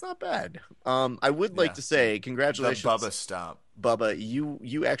Yeah. it's not bad. I would like Yeah. to say The congratulations, Bubba stomp. Bubba.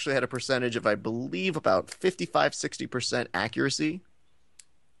 You actually had a percentage of, I believe, about 55-60% accuracy.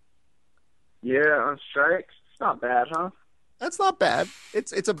 Yeah, on strikes. It's not bad, huh? That's not bad.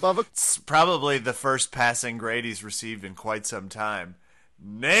 It's above a. It's probably the first passing grade he's received in quite some time.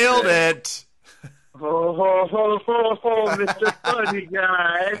 Nailed it! Ho, ho, ho, ho, ho, Mr. Funny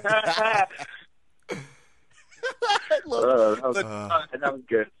Guy. I love That was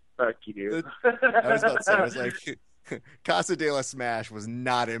good. Fuck you. I was about to say, I was like, Casa de la Smash was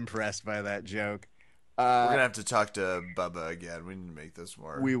not impressed by that joke. We're going to have to talk to Bubba again. We need to make this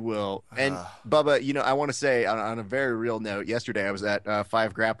more. We will. And Bubba, I want to say on a very real note, yesterday I was at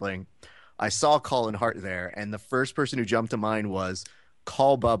 5 Grappling. I saw Colin Hart there, and the first person who jumped to mind was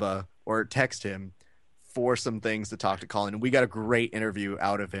call Bubba or text him for some things to talk to Colin. And we got a great interview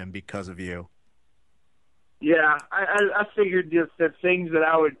out of him because of you. Yeah, I figured just the things that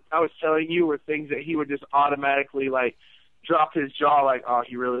I was telling you were things that he would just automatically like drop his jaw, like, oh,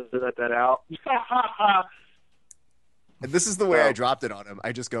 he really let that out. And this is the way I dropped it on him.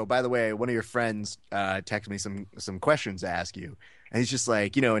 I just go, by the way, one of your friends texted me some questions to ask you. And he's just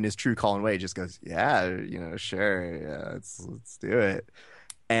like, in his true Colin way, just goes, yeah, sure. Yeah, let's do it.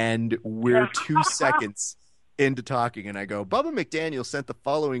 And we're 2 seconds into talking, and I go, Bubba McDaniel sent the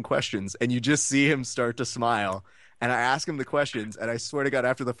following questions, and you just see him start to smile. And I ask him the questions, and I swear to God,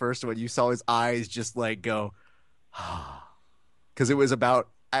 after the first one, you saw his eyes just like go, because it was about,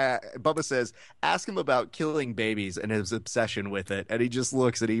 Bubba says, ask him about killing babies and his obsession with it. And he just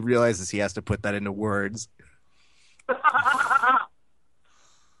looks and he realizes he has to put that into words.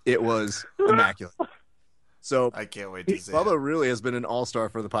 It was immaculate. So I can't wait to see Bubba it. really has been an all-star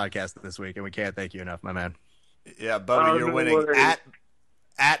for the podcast this week, and we can't thank you enough, my man. Yeah, Bubba, you're no winning. worries.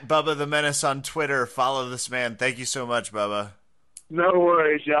 At Bubba the Menace on Twitter. Follow this man. Thank you so much, Bubba. No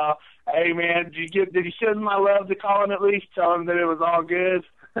worries, y'all. Hey, man, did you send my love to Colin at least? Tell him that it was all good?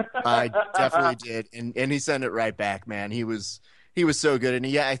 I definitely did, and he sent it right back, man. He was He was so good, and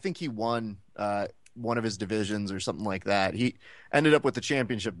yeah, I think he won one of his divisions or something like that. He ended up with the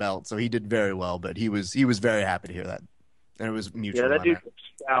championship belt, so he did very well. But he was very happy to hear that, and it was mutual. Yeah, that honor. dude's a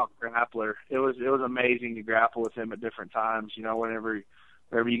stout grappler. It was amazing to grapple with him at different times. You know, whenever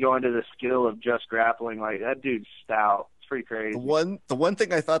you go into the skill of just grappling, like that dude's stout. It's pretty crazy. The one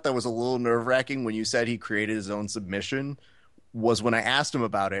thing I thought that was a little nerve wracking when you said he created his own submission was when I asked him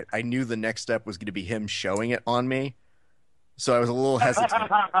about it. I knew the next step was going to be him showing it on me, so I was a little hesitant.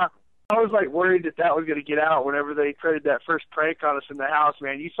 I was like worried that was going to get out whenever they created that first prank on us in the house,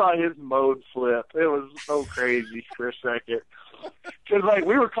 man. You saw his mode flip. It was so crazy for a second. Because, like,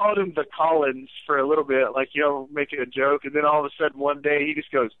 we were calling him the Collins for a little bit, like, you know, making a joke. And then all of a sudden one day he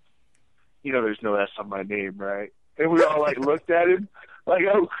just goes, you know, there's no S on my name, right? And we all, like, looked at him like,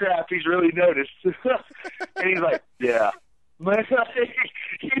 oh, crap, he's really noticed. And he's like, yeah. But he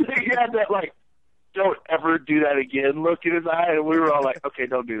had that, like, don't ever do that again look in his eye, and we were all like, okay,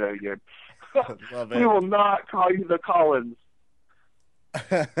 don't do that again. Love it. We will not call you the Collins.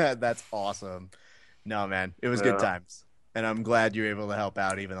 That's awesome. No, man, it was good times, and I'm glad you were able to help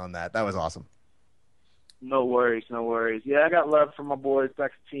out even on that. That was awesome. No worries, no worries. Yeah, I got love for my boys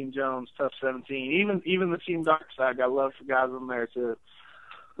back to Team Jones, Tough 17. Even the Team Dark Side, got love for guys on there too.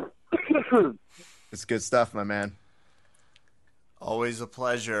 It's good stuff, my man. Always a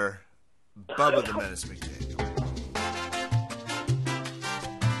pleasure. Bubba the Menace McDaniel.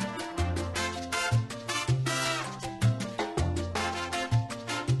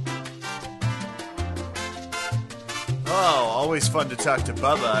 Oh, always fun to talk to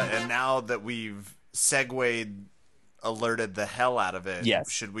Bubba, and now that we've alerted the hell out of it, yes.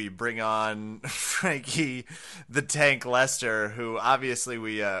 Should we bring on Frankie the Tank Lester, who obviously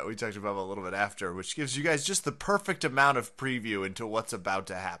we talked to Bubba a little bit after, which gives you guys just the perfect amount of preview into what's about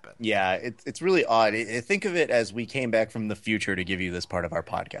to happen. Yeah, it's really odd. Think of it as we came back from the future to give you this part of our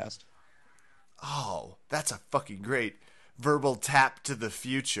podcast. Oh, that's a fucking great verbal tap to the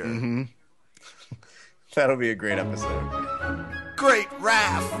future. Mm-hmm. That'll be a great episode. Great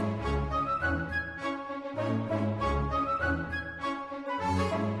Raph!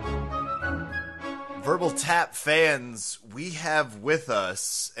 Verbal Tap fans, we have with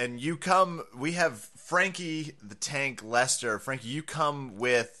us, and we have Frankie the Tank Lester. Frankie, you come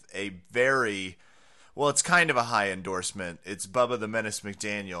with a it's kind of a high endorsement. It's Bubba the Menace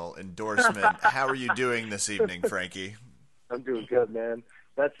McDaniel endorsement. How are you doing this evening, Frankie? I'm doing good, man.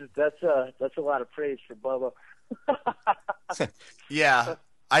 That's a lot of praise for Bubba. Yeah,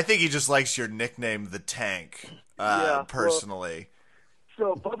 I think he just likes your nickname, the Tank, personally.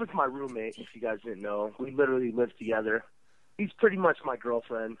 So Bubba's my roommate, if you guys didn't know. We literally live together. He's pretty much my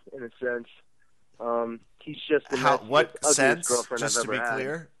girlfriend, in a sense. He's just the what sense? Girlfriend just I've to be ever had.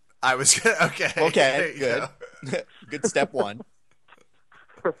 clear, I was okay. Okay, good. Good step one.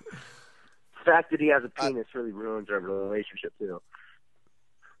 The fact that he has a penis really ruins our relationship, too.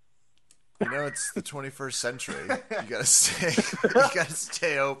 You know, it's the 21st century. You gotta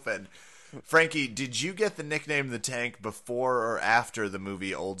stay open. Frankie, did you get the nickname the Tank before or after the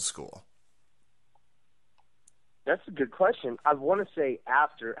movie Old School? That's a good question. I want to say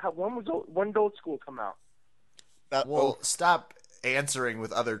after. When did Old School come out? Stop answering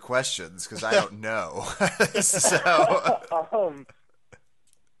with other questions because I don't know. So,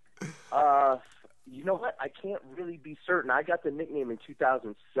 you know what? I can't really be certain. I got the nickname in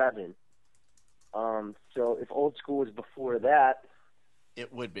 2007. So if Old School was before that,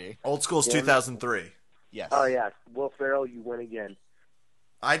 It would be. Old School's 2003. Yes. Oh yeah, Will Ferrell, you win again.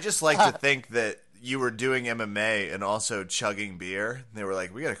 I just like to think that you were doing MMA and also chugging beer. They were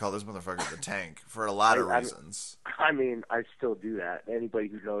like, we got to call this motherfucker the Tank for a lot of reasons. I mean, I still do that. Anybody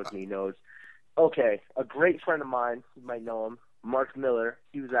who knows me knows. Okay, a great friend of mine, you might know him, Mark Miller.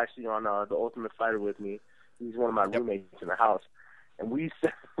 He was actually on The Ultimate Fighter with me. He's one of my roommates in the house. And we used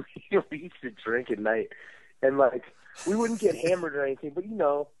to drink at night. And, like, we wouldn't get hammered or anything, but, you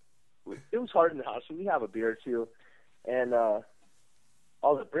know, it was hard in the house. So we have a beer or two. And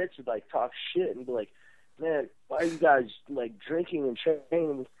all the Brits would, like, talk shit and be like, man, why are you guys, like, drinking and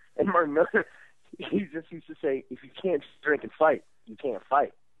training? And Mark Miller, he just used to say, if you can't drink and fight, you can't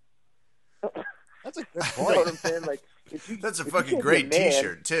fight. That's a good You know what I'm point. saying? Like, That's a fucking great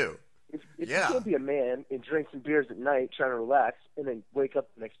T-shirt, too. If Yeah. you can't be a man and drink some beers at night trying to relax and then wake up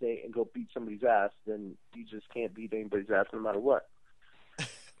the next day and go beat somebody's ass, then you just can't beat anybody's ass no matter what.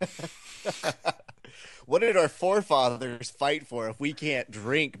 What did our forefathers fight for if we can't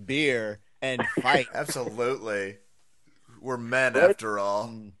drink beer and fight? Absolutely. We're men, What? after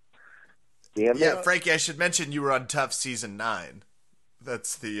all. Damn Yeah, it. Frankie, I should mention you were on Tough Season 9.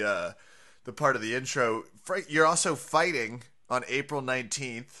 That's the part of the intro. Frank, you're also fighting on April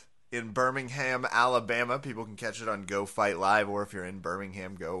 19th in Birmingham, Alabama. People can catch it on Go Fight Live, or if you're in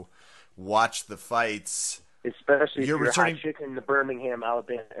Birmingham, go watch the fights. Especially if You're you're returning- a hot chick in the Birmingham,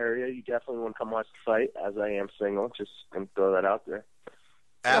 Alabama area, you definitely want to come watch the fight, as I am single. Just going to throw that out there.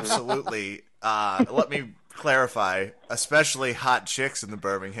 Absolutely. Let me clarify, especially hot chicks in the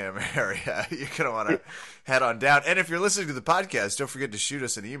Birmingham area. You're going to want to head on down. And if you're listening to the podcast, don't forget to shoot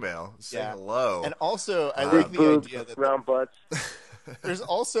us an email. Say hello. And also, I Big like the boobs, idea that round butts. there's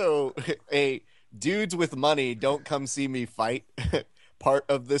also a dudes with money don't come see me fight part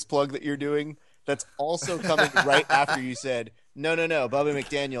of this plug that you're doing. That's also coming right after you said, no, Bubba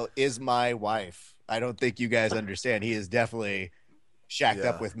McDaniel is my wife. I don't think you guys understand. He is definitely shacked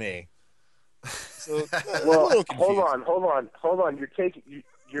up with me. So, Well, hold on.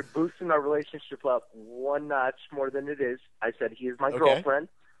 You're boosting our relationship up one notch more than it is. I said he is my girlfriend,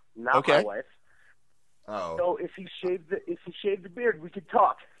 not my wife. Oh. So if he shaved the beard, we could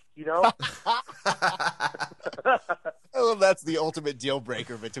talk. You know. Oh, that's the ultimate deal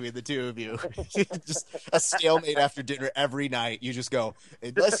breaker between the two of you. Just a stalemate after dinner every night. You just go,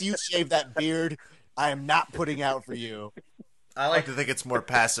 unless you shave that beard, I am not putting out for you. I like to think it's more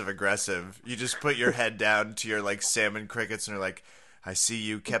passive aggressive. You just put your head down to your like salmon crickets and are like, I see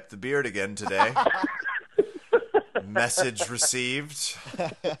you kept the beard again today. Message received.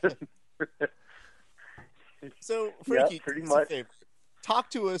 So, Frankie, pretty much.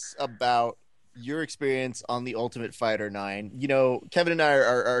 Talk to us about your experience on The Ultimate Fighter 9. You know, Kevin and I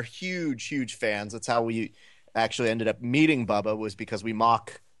are huge fans. That's how we actually ended up meeting Bubba, was because we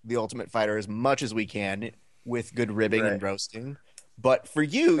mock The Ultimate Fighter as much as we can with good ribbing and roasting. But for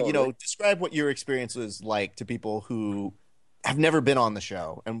you, you know, describe what your experience was like to people who have never been on the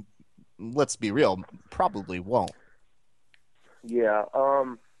show. And let's be real, probably won't. Yeah.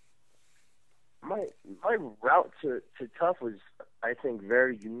 My route to Tough was, I think,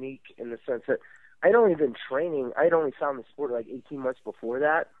 very unique in the sense that I'd only been training. I'd only found the sport like 18 months before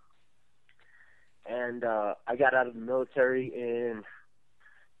that. And I got out of the military in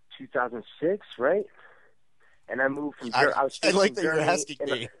 2006, right? And I moved from Germany. I like that you're asking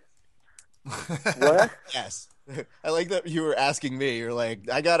me. What? Yes. I like that you were asking me. You're like,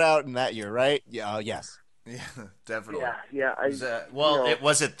 I got out in that year, right? Yeah, yes. Yeah, definitely. Yeah.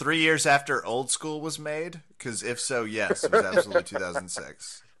 Was it 3 years after Old School was made? Because if so, yes, it was absolutely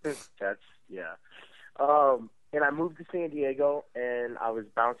 2006. And I moved to San Diego, and I was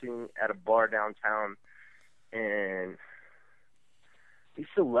bouncing at a bar downtown, and they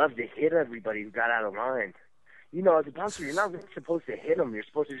still love to hit everybody who got out of line. You know, as a bouncer, you're not really supposed to hit them. You're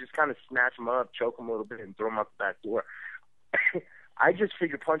supposed to just kind of snatch them up, choke them a little bit, and throw them out the back door. I just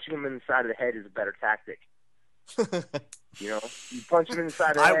figure punching them in the side of the head is a better tactic. You know, you punch them in the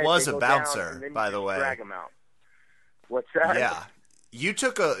side of the head. I was a bouncer, by the way. Drag them out. What's that? Yeah. You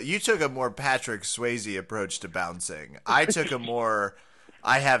took a more Patrick Swayze approach to bouncing. I took a more,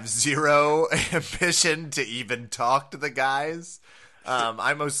 I have zero ambition to even talk to the guys.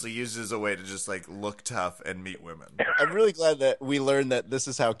 I mostly use it as a way to just like look tough and meet women. I'm really glad that we learned that this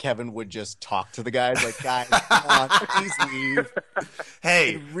is how Kevin would just talk to the guys. Like, guys, come on, please leave.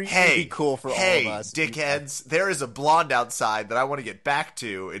 Hey, It'd really be cool for all of us. Dickheads, there is a blonde outside that I want to get back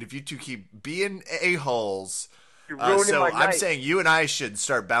to, and if you two keep being a-holes, so I'm saying you and I should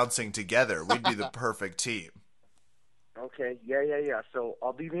start bouncing together. We'd be the perfect team. Okay, yeah. So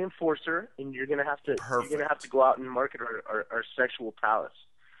I'll be the enforcer, and you're gonna have to go out and market our sexual prowess.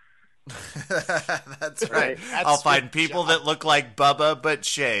 That's right. I'll find people that look like Bubba but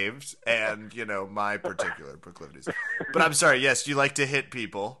shaved, and my particular proclivities. But I'm sorry. Yes, you like to hit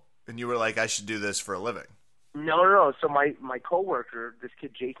people, and you were like, I should do this for a living. No. So my coworker, this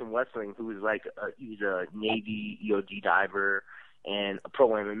kid Jason Westling, who was he's a Navy EOD diver and a pro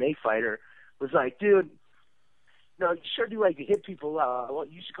MMA fighter, was like, dude. No, you sure do like to hit people. Well,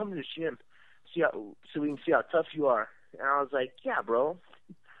 you should come to the gym, so we can see how tough you are. And I was like, yeah, bro,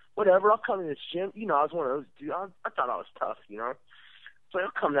 whatever. I'll come to this gym. I was one of those dudes. I thought I was tough, So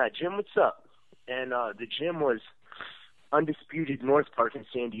I'll come to that gym. What's up? And the gym was Undisputed North Park in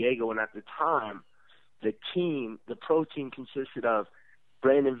San Diego. And at the time, the pro team consisted of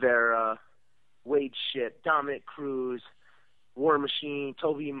Brandon Vera, Wade Shipp, Dominic Cruz, War Machine,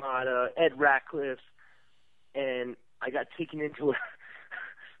 Toby Imada, Ed Ratcliffe. And I got taken into it.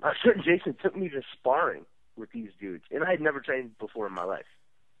 A certain Jason took me to sparring with these dudes. And I had never trained before in my life.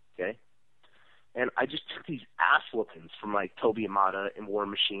 Okay? And I just took these ass whoopings from like Toby Imada and War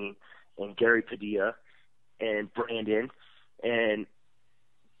Machine and Gary Padilla and Brandon. And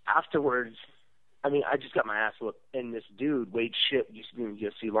afterwards, I just got my ass whooped. And this dude, Wade Shipp, used to be in the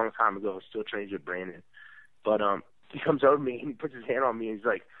UFC a long time ago, still trains with Brandon. But he comes over to me and he puts his hand on me and he's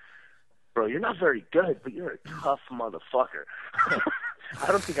like, bro, you're not very good, but you're a tough motherfucker. I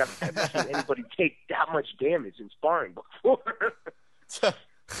don't think I've ever seen anybody take that much damage in sparring before.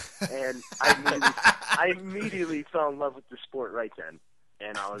 And I immediately fell in love with the sport right then.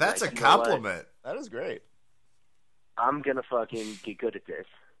 And I was That's like, a you know what? compliment. That is great. I'm going to fucking get good at this.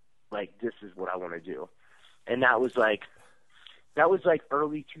 Like, this is what I want to do. And that was like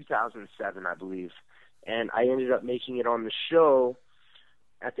early 2007, I believe. And I ended up making it on the show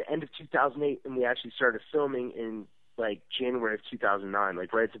at the end of 2008, and we actually started filming in like January of 2009,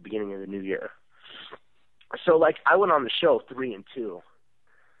 like right at the beginning of the new year. So like I went on the show 3-2,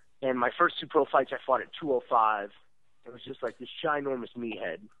 and my first 2 pro fights I fought at 205. It was just like this ginormous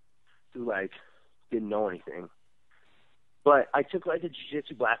meathead who like didn't know anything. But I took like a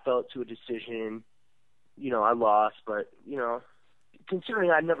jiu-jitsu black belt to a decision. You know, I lost, but you know, considering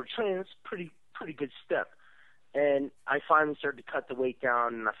I'd never trained, it's a pretty good step. And I finally started to cut the weight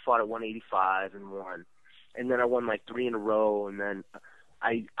down, and I fought at 185 and won. And then I won like 3 in a row, and then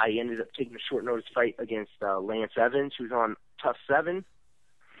I ended up taking a short notice fight against Lance Evans, who's on Tough 7.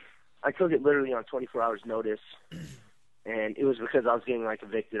 I took it literally on 24 hours notice, and it was because I was getting like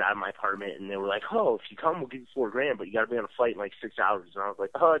evicted out of my apartment, and they were like, "Oh, if you come, we'll give you $4,000, but you got to be on a fight in like 6 hours." And I was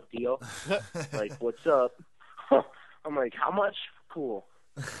like, "Oh, deal." Like, what's up? I'm like, "How much?" Cool.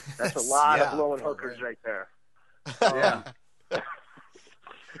 That's a lot of blowing hookers right there. Yeah.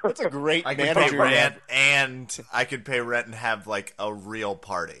 That's a great I could pay manager. rent, and I could pay rent and have like a real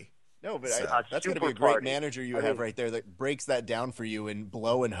party. No, but So- that's going to be a Super great party. manager you I have mean- right there that breaks that down for you in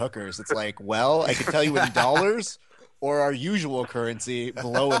blowing hookers. It's like, well, I can tell you in dollars or our usual currency,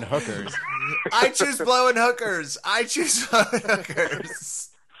 blowing hookers. I choose blowing hookers. I choose blowing hookers.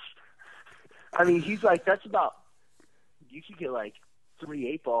 I mean, he's like, that's about, you could get like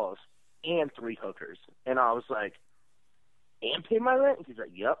 3 8-balls and 3 hookers. And I was like, and pay my rent? He's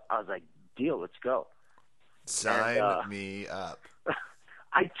like, yep. I was like, deal, let's go. Sign And, me up.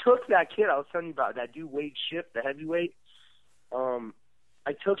 I took that kid I was telling you about, that dude Wade Shipp, the heavyweight.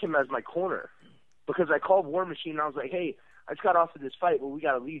 I took him as my corner because I called War Machine and I was like, hey, I just got off of this fight, but we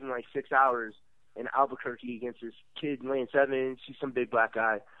got to leave in like 6 hours in Albuquerque against this kid, Lance Evans. He's some big black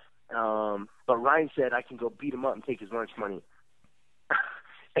guy. But Ryan said I can go beat him up and take his lunch money.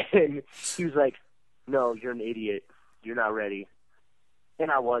 And he was like, no, you're an idiot. You're not ready.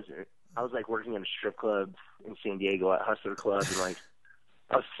 And I wasn't. I was like working in a strip club in San Diego at Hustler Club, and like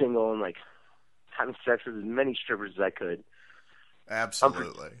I was single and like having sex with as many strippers as I could.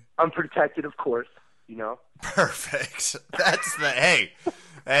 Absolutely. Unprotected, of course, you know. Perfect. That's the hey.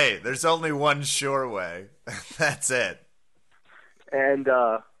 There's only one sure way. That's it. And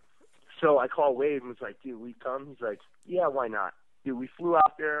so I called Wade and was like, dude, we come? He's like, yeah, why not? Dude, we flew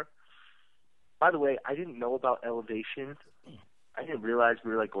out there. By the way, I didn't know about elevation. I didn't realize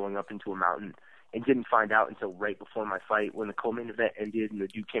we were like going up into a mountain, and didn't find out until right before my fight when the co-main event ended and the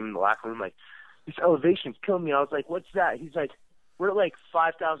dude came in the locker room like, this elevation's killing me. I was like, what's that? He's like, we're at like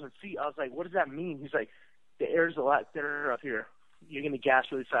 5,000 feet. I was like, what does that mean? He's like, the air's a lot thinner up here. You're going to gas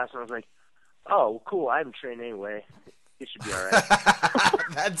really fast. And I was like, oh, cool. I haven't trained anyway. It should be all right.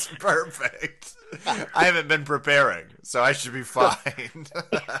 That's perfect. I haven't been preparing, so I should be fine.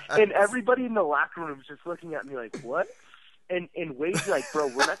 And everybody in the locker room is just looking at me like, what? And Wade's like, bro,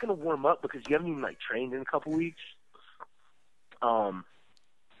 we're not going to warm up because you haven't even like trained in a couple weeks.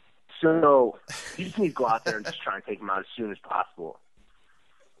 So you just need to go out there and just try and take him out as soon as possible.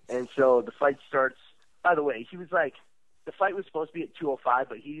 And so the fight starts. By the way, he was like, the fight was supposed to be at 205,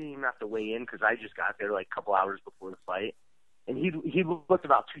 but he didn't even have to weigh in because I just got there like a couple hours before the fight. And he looked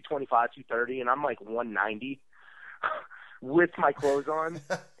about 225, 230, and I'm like 190 with my clothes on.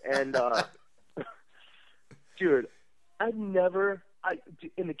 And dude, and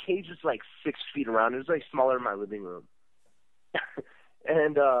the cage was like 6 feet around. It was like smaller than my living room.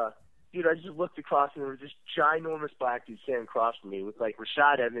 And dude, I just looked across and there was this ginormous black dude standing across from me with like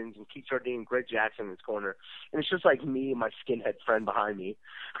Rashad Evans and Keith Jardine and Greg Jackson in his corner. And it's just like me and my skinhead friend behind me.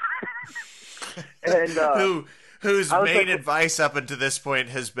 And whose I was main like, advice up until this point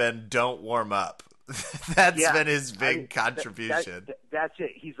has been don't warm up. That's yeah, been his big contribution. That's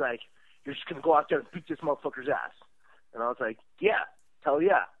it. He's like, you're just going to go out there and beat this motherfucker's ass. And I was like, yeah, hell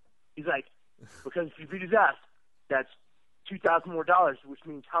yeah. He's like, because if you beat his ass, that's $2,000 more, which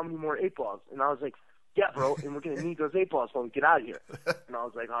means how many more 8-balls? And I was like, yeah, bro, and we're going to need those 8-balls when we get out of here. And I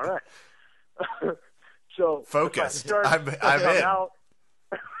was like, all right. So Focused. The fight starts, I I'm come in. out.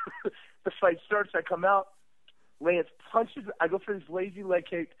 The fight starts, I come out. Lance punches, I go for this lazy leg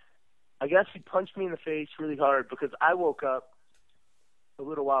kick. I guess he punched me in the face really hard because I woke up a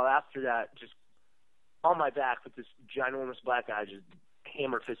little while after that just on my back with this ginormous black guy just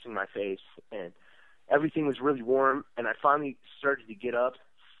hammer fisting my face, and everything was really warm. And I finally started to get up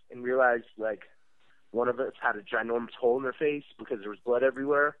and realized, like, one of us had a ginormous hole in their face because there was blood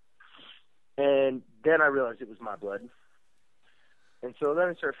everywhere. And then I realized it was my blood. And so then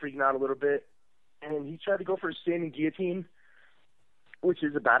I started freaking out a little bit. And he tried to go for a standing guillotine, which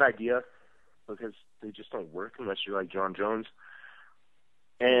is a bad idea because they just don't work unless you're like John Jones.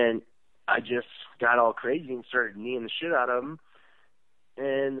 And I just got all crazy and started kneeing the shit out of him.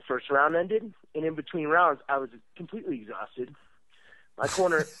 And the first round ended. And in between rounds, I was completely exhausted. My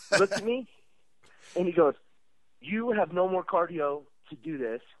corner looked at me, and he goes, "You have no more cardio to do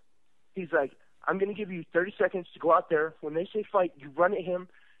this." He's like, "I'm going to give you 30 seconds to go out there. When they say fight, you run at him,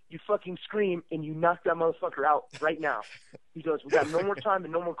 you fucking scream, and you knock that motherfucker out right now." He goes, "We got no more time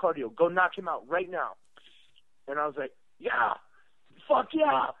and no more cardio. Go knock him out right now." And I was like, "Yeah, fuck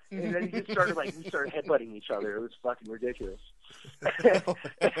yeah." And then he just started, like, we started headbutting each other. It was fucking ridiculous.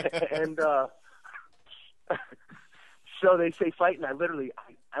 And so they say fight, and I literally,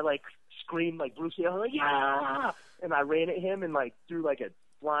 I like screamed like Bruce Lee. I was like, "Yeah!" And I ran at him and like threw like a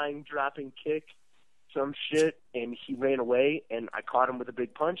flying dropping kick, some shit, and he ran away, and I caught him with a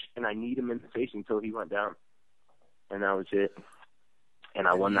big punch, and I kneed him in the face until he went down. And that was it. And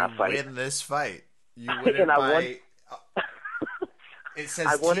I won that fight. You win this fight. You win it And I by... won. It says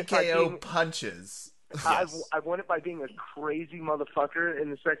I won it by TKO being- punches. Yes. I won it by being a crazy motherfucker in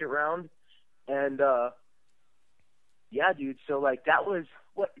the second round. And, yeah, dude, so, like, that was,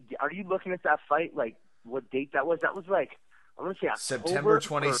 what, are you looking at that fight, like, what date that was? That was, like, I'm going to say October. September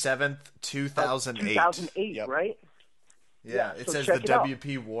 27th, 2008. 2008, Yep. right? Yeah, it so says check the it out.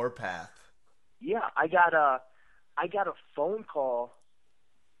 WP Warpath. Yeah, I got a phone call,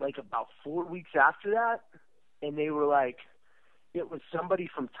 like, about 4 weeks after that, and they were like, it was somebody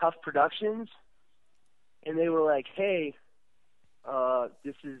from Tough Productions, and they were like, "Hey,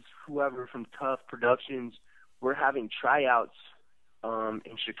 this is whoever from Tough Productions. We're having tryouts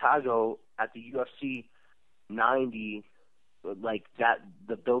in Chicago at the UFC 90, like that,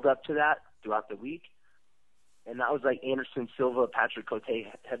 the build up to that throughout the week." And that was like Anderson Silva, Patrick Cote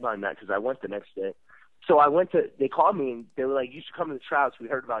headline that, because I went the next day. So I went to, they called me and they were like, "You should come to the tryouts. We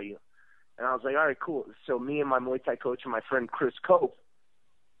heard about you." And I was like, "All right, cool." So me and my Muay Thai coach and my friend Chris Cope,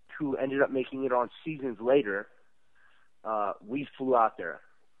 who ended up making it on seasons later, we flew out there.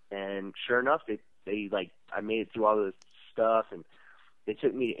 And sure enough, they like, I made it through all this stuff, and they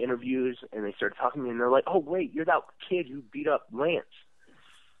took me to interviews, and they started talking to me, and they're like, "Oh, wait, you're that kid who beat up Lance."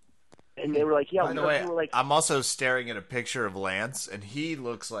 And they were like, "Yeah." By the way, I'm also staring at a picture of Lance, and he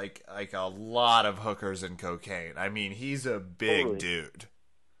looks like a lot of hookers and cocaine. I mean, he's a big Totally. dude.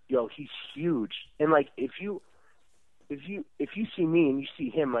 Yo, he's huge. And like, if you see me and you see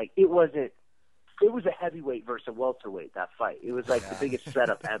him, like, it was a heavyweight versus a welterweight, that fight. It was like the biggest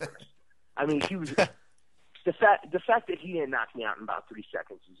setup ever. I mean, he was the fact that he didn't knock me out in about 3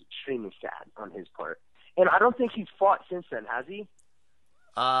 seconds is extremely sad on his part. And I don't think he's fought since then, has he?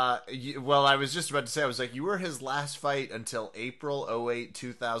 Well, I was just about to say, I was like, you were his last fight until April 08,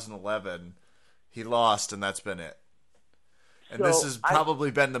 2011. He lost, and that's been it. And So this has probably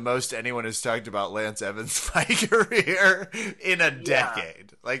been the most anyone has talked about Lance Evans' fight career in a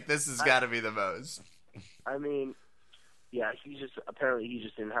decade. Like, this has got to be the most. I mean, yeah, he just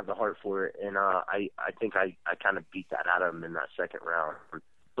didn't have the heart for it, and I think I kind of beat that out of him in that second round,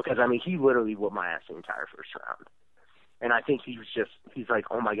 because I mean, he literally whooped my ass the entire first round, and I think he's like,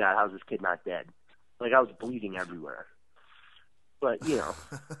 "Oh my God, how's this kid not dead?" Like, I was bleeding everywhere. But, you know,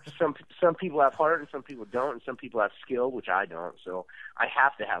 some people have heart and some people don't, and some people have skill, which I don't. So I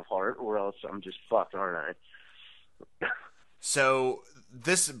have to have heart, or else I'm just fucked, aren't I? So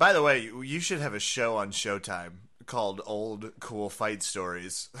this, by the way, you should have a show on Showtime called Old Cool Fight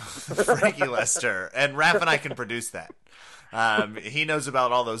Stories. Frankie Lester. And Raph and I can produce that. He knows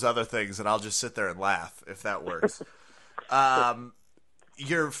about all those other things, and I'll just sit there and laugh if that works.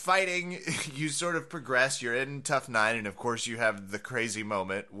 You're fighting, you sort of progress, you're in Tough 9, and of course you have the crazy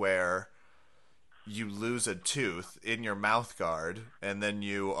moment where you lose a tooth in your mouth guard, and then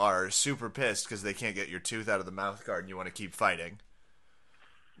you are super pissed because they can't get your tooth out of the mouth guard and you want to keep fighting,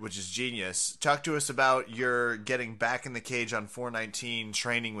 which is genius. Talk to us about your getting back in the cage on 419,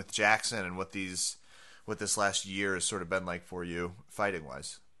 training with Jackson, and what this last year has sort of been like for you,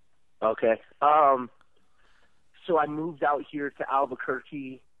 fighting-wise. Okay. So I moved out here to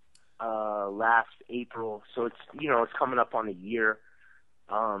Albuquerque last April, so it's coming up on a year.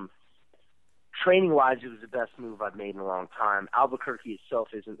 Training wise, it was the best move I've made in a long time. Albuquerque itself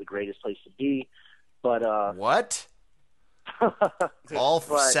isn't the greatest place to be, but what? All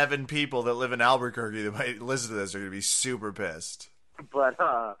But- 7 people that live in Albuquerque that might listen to this are going to be super pissed. But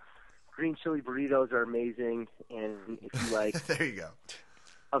green chili burritos are amazing, and if you like There you go.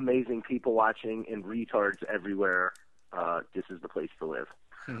 amazing people watching and retards everywhere, this is the place to live.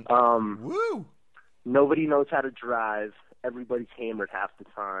 Woo! Nobody knows how to drive. Everybody's hammered half the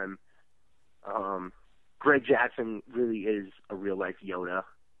time. Greg Jackson really is a real-life Yoda,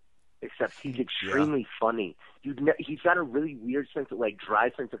 except he's extremely funny. He's got a really weird sense of, like,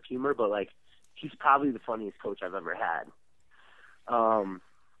 dry sense of humor, but, like, he's probably the funniest coach I've ever had.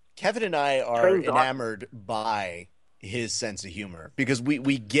 Kevin and I are Train's enamored by his sense of humor because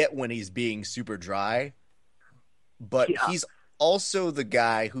we get when he's being super dry, but Yeah. he's also the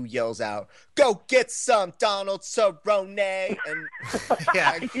guy who yells out, "Go get some Donald Cerrone!" And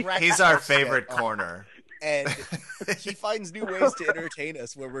Yeah, I crack he's our that shit favorite up. corner. And he finds new ways to entertain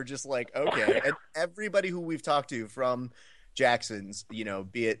us where we're just like, okay. And everybody who we've talked to from Jackson's, you know,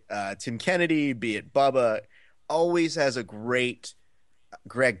 be it Tim Kennedy, be it Bubba, always has a great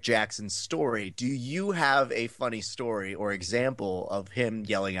Greg Jackson story. Do you have a funny story or example of him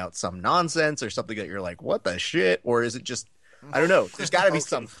yelling out some nonsense or something that you're like, what the shit? Or is it just, I don't know. There's got to be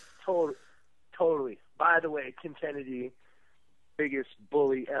some. Totally. By the way, Tim Kennedy, biggest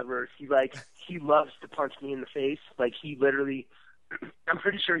bully ever. He loves to punch me in the face. Like, he literally, I'm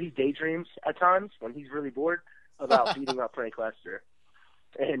pretty sure he daydreams at times when he's really bored about beating up Frank Lester.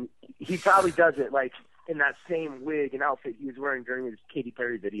 And he probably does it, like, in that same wig and outfit he was wearing during his Katy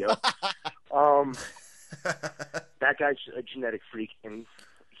Perry video. That guy's a genetic freak, and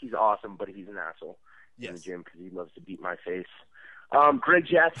he's awesome, but he's an asshole in the gym because he loves to beat my face. Greg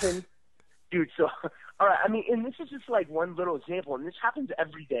Jackson, dude, so, all right, I mean, and this is just, like, one little example, and this happens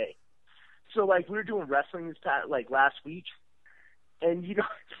every day. So, like, we were doing wrestling last week, and, you know,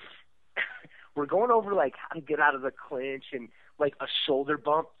 we're going over, like, how to get out of the clinch and, like, a shoulder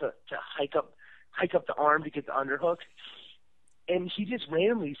bump to hike up the arm to get the underhook. And he just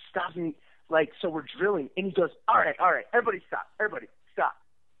randomly stops me, like, so we're drilling, and he goes, all right, everybody stop.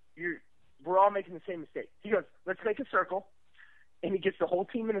 We're all making the same mistake. He goes, let's make a circle. And he gets the whole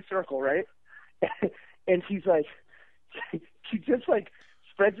team in a circle, right? And he's like, he just, like,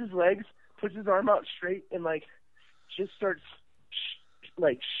 spreads his legs, puts his arm out straight, and, like, just starts,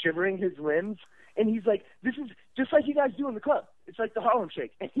 like, shivering his limbs. And he's like, this is just like you guys do in the club. It's like the Harlem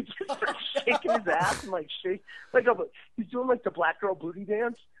Shake. And he just starts shaking his ass and, like, he's doing, like, the black girl booty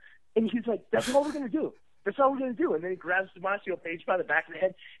dance. And he's like, that's all we're going to do. That's all we're going to do. And then he grabs Damasio Page by the back of the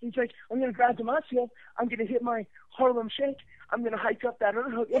head. And he's like, I'm going to grab Damasio. I'm going to hit my Harlem Shake. I'm going to hike up that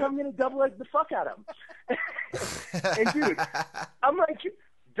underhook. And I'm going to double leg the fuck out of him. And, dude, I'm, like,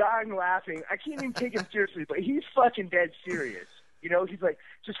 dying laughing. I can't even take him seriously. But he's fucking dead serious. You know, he's like,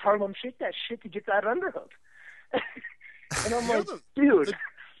 just Harlem Shake that shit to get that underhook. And I'm like, dude.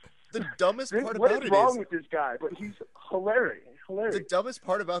 The dumbest part what about is it wrong is with this guy? But he's hilarious. the dumbest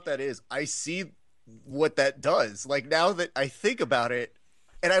part about that is I see what that does. Like, now that I think about it,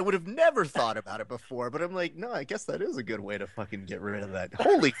 and I would have never thought about it before, but I'm like, no, I guess that is a good way to fucking get rid of that.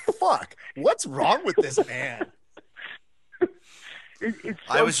 Holy fuck. What's wrong with this man? It's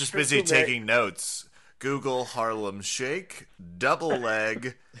so I was just busy simple, man. taking notes. Google Harlem Shake, double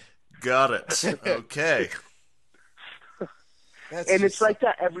leg, got it. Okay. And it's like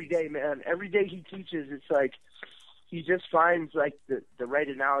that every day, man. Every day he teaches, it's like he just finds, like, the right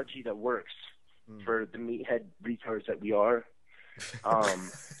analogy that works for the meathead retards that we are.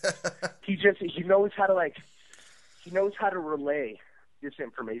 He knows how to relay this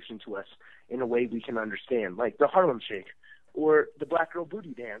information to us in a way we can understand, like the Harlem Shake or the black girl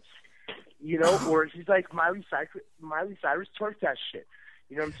booty dance, you know. Or he's like, Miley Cyrus twerk that shit.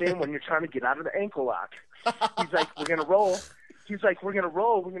 You know what I'm saying? When you're trying to get out of the ankle lock, he's like, we're gonna roll. He's like, we're gonna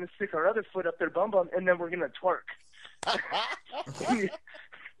roll. We're gonna stick our other foot up their bum bum, and then we're gonna twerk.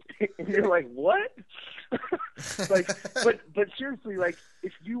 And you're like, what? Like, but seriously, like,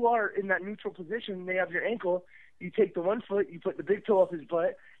 if you are in that neutral position and they have your ankle, you take the one foot, you put the big toe up his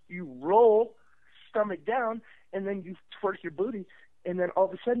butt, you roll, stomach down, and then you twerk your booty, and then all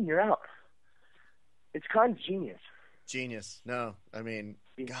of a sudden you're out. It's kind of genius. Genius. No, I mean,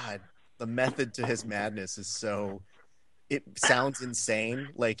 God, the method to his madness is so, it sounds insane.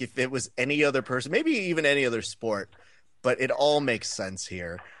 Like, if it was any other person, maybe even any other sport, but it all makes sense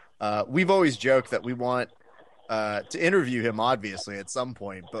here. We've always joked that we want to interview him, obviously, at some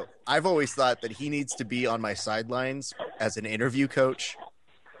point, but I've always thought that he needs to be on my sidelines as an interview coach,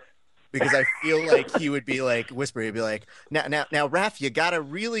 because I feel like he would be like, whisper, he'd be like, now, Raph, you got to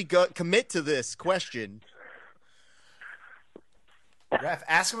really commit to this question. Ref,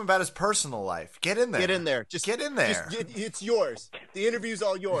 ask him about his personal life. Get in there. Get in there. Just get in there. It's yours. The interview's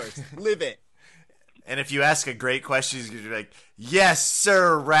all yours. Live it. And if you ask a great question, he's going to be like, yes,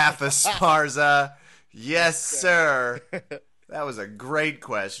 sir, Rafa Sparza. Yes, sir. That was a great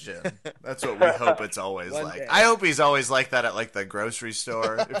question. That's what we hope it's always One like. day. I hope he's always like that at like the grocery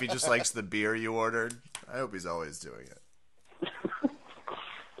store. If he just likes the beer you ordered, I hope he's always doing it.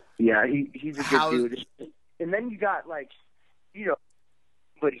 Yeah, he's a good dude. And then you got, like, you know,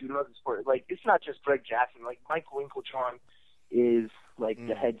 but who knows the sport. Like, it's not just Greg Jackson. Like, Mike Winkeljohn is, like,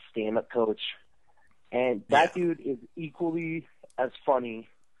 the head stand-up coach. And that dude is equally as funny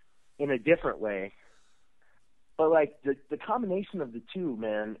in a different way. But, like, the combination of the two,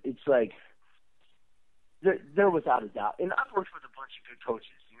 man, it's like they're without a doubt. And I've worked with a bunch of good coaches.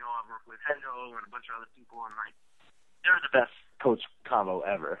 You know, I've worked with Hendo and a bunch of other people, and, like, they're the best coach combo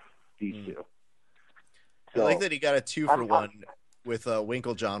ever, these two. So, I like that he got a 2-for-1 with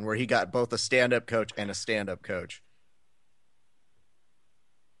Winkeljohn, where he got both a stand-up coach and a stand-up coach.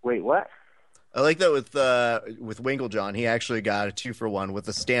 Wait, what? I like that with Winkeljohn, he actually got a 2-for-1 with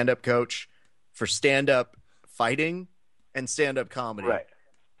a stand-up coach for stand-up fighting and stand-up comedy. Right.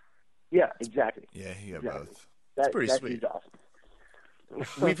 Yeah, exactly. Yeah, he got both. That's pretty that sweet. dude's awesome.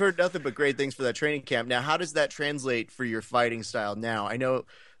 We've heard nothing but great things for that training camp. Now, how does that translate for your fighting style now? I know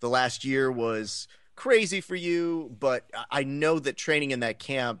the last year was crazy for you, but I know that training in that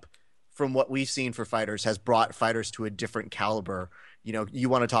camp, from what we've seen for fighters, has brought fighters to a different caliber. You know, you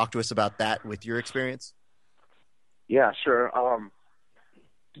want to talk to us about that with your experience? Yeah, sure.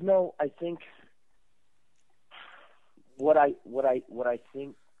 I think what I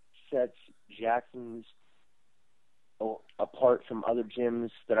think sets Jackson's apart from other gyms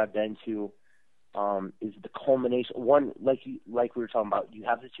that I've been to is the culmination. One, like we were talking about, you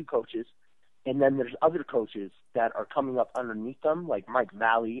have the two coaches, and then there's other coaches that are coming up underneath them, like Mike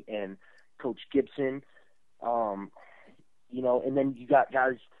Valley and Coach Gibson. And then you got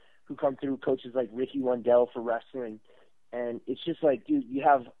guys who come through, coaches like Ricky Wendell for wrestling. And it's just like, dude, you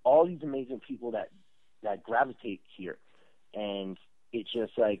have all these amazing people that gravitate here. And it's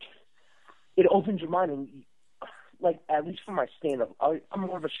just like, it opens your mind. And, like, at least for my stand-up, I'm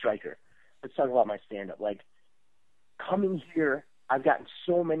more of a striker. Let's talk about my stand-up. Like, coming here, I've gotten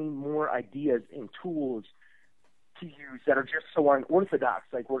so many more ideas and tools to use that are just so unorthodox.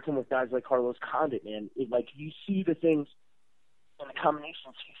 Like, working with guys like Carlos Condit, man. You see the things and the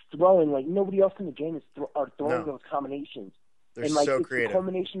combinations he's throwing. Like, nobody else in the game is throwing those combinations. They're and, like, so it's creative.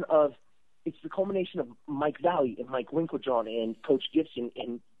 It's the culmination of Mike Valley and Mike Winkeljohn and Coach Gibson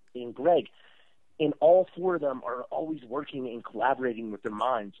and Greg. And all four of them are always working and collaborating with their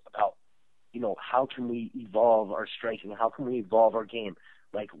minds about, how can we evolve our striking? How can we evolve our game?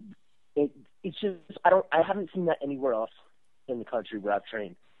 Like, it's just, I haven't seen that anywhere else in the country where I've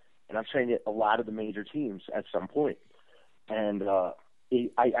trained. And I've trained at a lot of the major teams at some point. And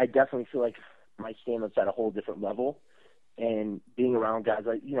I definitely feel like my stand-up's at a whole different level. And being around guys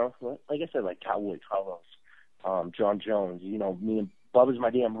like, like I said, like Cowboy Carlos, John Jones, me and Bubba's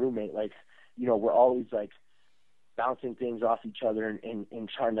my damn roommate. Like, we're always like bouncing things off each other and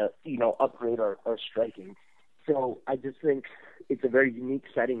trying to, upgrade our striking. So I just think it's a very unique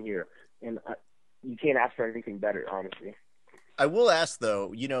setting here. And you can't ask for anything better, honestly. I will ask, though,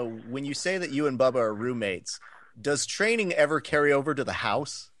 when you say that you and Bubba are roommates, does training ever carry over to the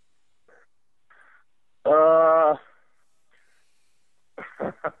house?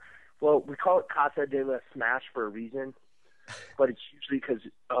 Well, we call it Casa de la Smash for a reason, but it's usually because,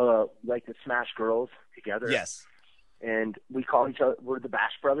 like the Smash Girls together. Yes. And we call each other, we're the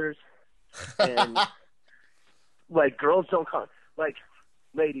Bash Brothers. And, like, girls don't come, like,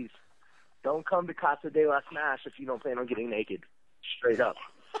 ladies, don't come to Casa de la Smash if you don't plan on getting naked. Straight up.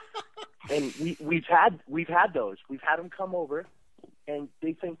 And we've had those. We've had them come over, and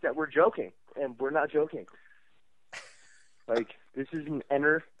they think that we're joking, and we're not joking. Like, this is an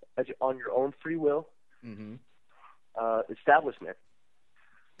enter on your own free will establishment.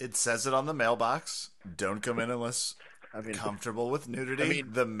 It says it on the mailbox. Don't come in unless comfortable with nudity.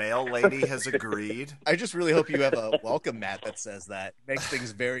 The mail lady has agreed. I just really hope you have a welcome mat that says that. Makes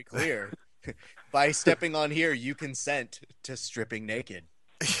things very clear. By stepping on here, you consent to stripping naked.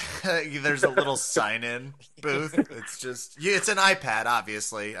 There's a little sign-in booth. It's an iPad,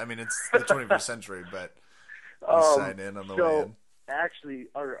 obviously. I mean, it's the 21st century, but you sign in on the way in. Actually,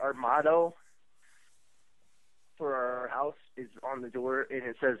 our motto for our house is on the door, and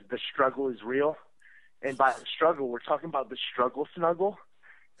it says, "The struggle is real." And by the struggle, we're talking about the struggle snuggle,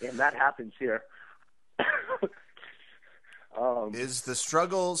 and that happens here. Is the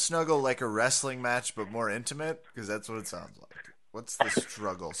struggle snuggle like a wrestling match but more intimate? Because that's what it sounds like. What's the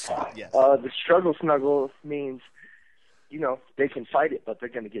struggle snuggle? Yes. The struggle snuggle means, they can fight it, but they're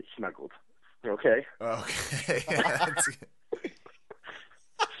going to get snuggled. Okay? Okay. That's good.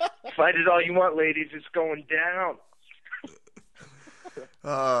 Fight it all you want, ladies. It's going down.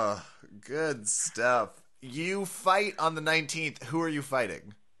 Oh, good stuff. You fight on the 19th. Who are you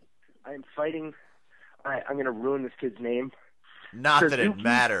fighting? I'm fighting. I'm going to ruin this kid's name. Not that it Suzuki?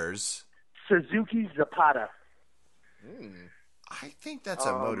 matters. Suzuki Zapata. I think that's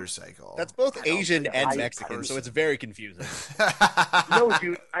a motorcycle. That's both I don't Asian think and I- Mexican, so it's very confusing. No,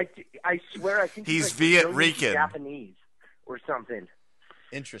 dude. I swear I think He's like Viet Brazilian Rican. Japanese or something.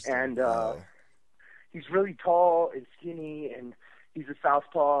 Interesting. And he's really tall and skinny, and he's a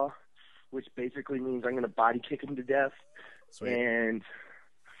southpaw, which basically means I'm going to body kick him to death. Sweet. And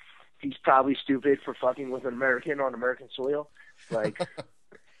he's probably stupid for fucking with an American on American soil. Like,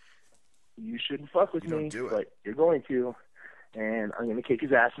 you shouldn't fuck with You don't me, do it. but you're going to. And I'm going to kick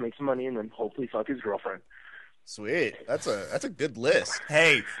his ass, make some money, and then hopefully fuck his girlfriend. Sweet. That's a good list.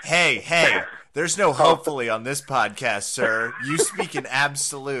 Hey. There's no hopefully on this podcast, sir. You speak in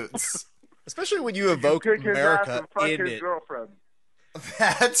absolutes. Especially when you evoke Kick his ass America and fuck in his it. girlfriend.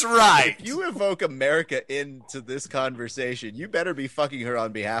 That's right. If you evoke America into this conversation, you better be fucking her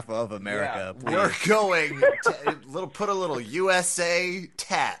on behalf of America. please. We're going to put a little USA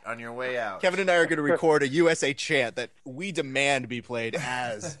tat on your way out. Kevin and I are going to record a USA chant that we demand be played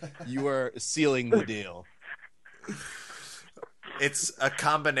as you are sealing the deal. It's a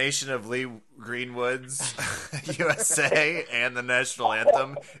combination of Lee Greenwood's USA and the national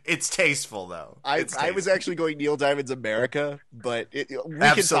anthem. It's tasteful, though. I was actually going Neil Diamond's America, but we can talk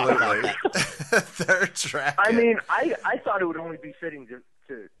Absolutely. about that. Third track. I mean, I thought it would only be fitting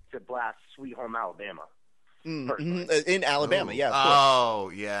to blast Sweet Home Alabama. In Alabama, yeah. Of course.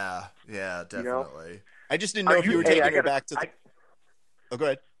 Oh, yeah. Yeah, definitely. I just didn't know if you were taking her back to the... Oh, go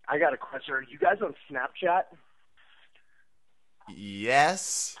ahead. I got a question. Are you guys on Snapchat?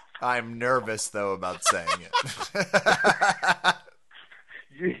 Yes. I'm nervous, though, about saying it.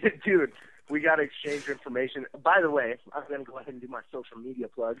 Dude, we got to exchange information. By the way, I'm going to go ahead and do my social media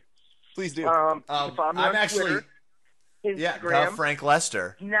plug. Please do. If I'm on Twitter, Instagram, Frank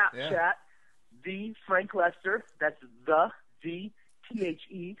Lester. Snapchat, the Frank Lester. That's the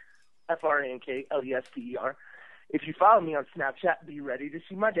TheFrankLester. If you follow me on Snapchat, be ready to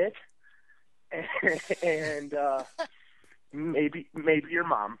see my dick. And maybe your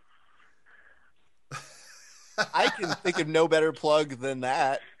mom. I can think of no better plug than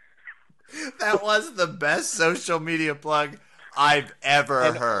that. That was the best social media plug I've ever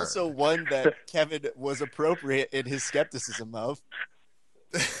And heard. also one that Kevin was appropriate in his skepticism of.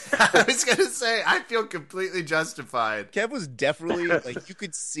 I was going to say, I feel completely justified. Kev was definitely, like, you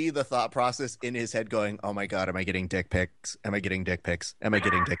could see the thought process in his head going, oh my God, am I getting dick pics? Am I getting dick pics? Am I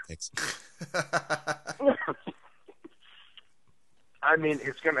getting dick pics? I mean,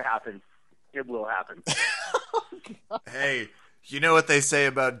 it's going to happen. It will happen. Hey, you know what they say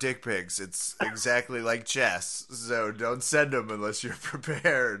about dick pics? It's exactly like chess, so don't send them unless you're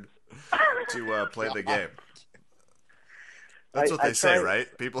prepared to play the game. That's what they say, right?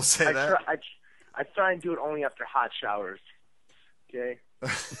 People say that? I try and do it only after hot showers. Okay?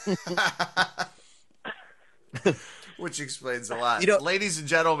 Which explains a lot. You know- Ladies and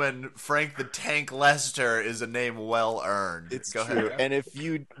gentlemen, Frank the Tank Lester is a name well earned. It's Go true. ahead. And if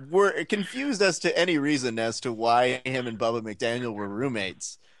you were confused as to any reason as to why him and Bubba McDaniel were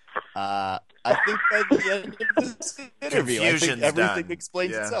roommates, I think by the end of this interview, I think Confusion's everything done.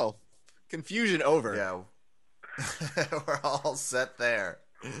 explains Yeah. itself. Confusion over. Yeah. We're all set there.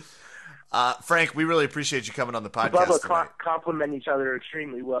 Frank, we really appreciate you coming on the podcast Bubba tonight. complement each other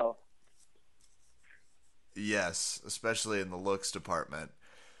extremely well. Yes, especially in the looks department.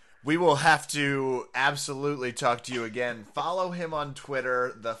 We will have to absolutely talk to you again. Follow him on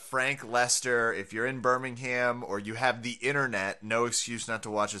Twitter, the Frank Lester. If you're in Birmingham or you have the internet, no excuse not to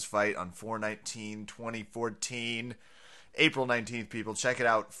watch his fight on 4/19/2014. April 19th, people. Check it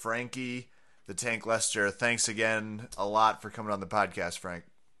out. Frankie the Tank Lester. Thanks again a lot for coming on the podcast, Frank.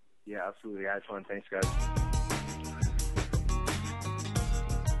 Yeah, absolutely. I had fun. Thanks, guys.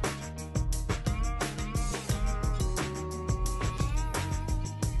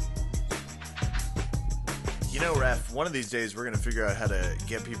 You know, Ref, one of these days we're going to figure out how to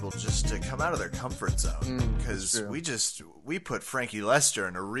get people just to come out of their comfort zone. Because we put Frankie Lester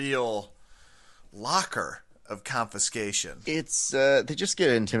in a real locker of confiscation. It's they just get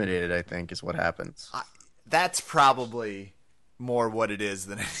intimidated, I think, is what happens. That's probably more what it is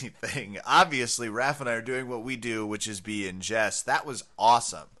than anything. Obviously, Raph and I are doing what we do, which is be in jest. That was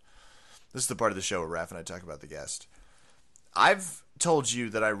awesome. This is the part of the show where Raph and I talk about the guest. I've told you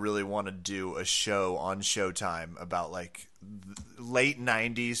that I really want to do a show on Showtime about like late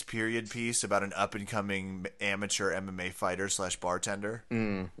 90s period piece about an up and coming amateur MMA fighter / bartender.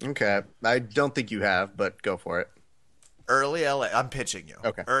 Okay. I don't think you have, but go for it. Early LA. I'm pitching you.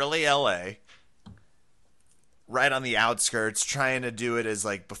 Okay. Early LA. Right on the outskirts, trying to do it as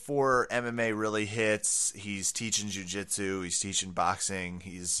like before MMA really hits. He's teaching jiu-jitsu. He's teaching boxing.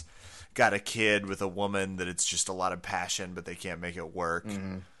 He's got a kid with a woman that it's just a lot of passion, but they can't make it work.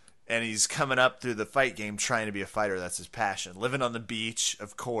 And he's coming up through the fight game trying to be a fighter. That's his passion. Living on the beach,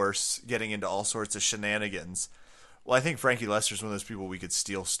 of course, getting into all sorts of shenanigans. Well, I think Frankie Lester's one of those people we could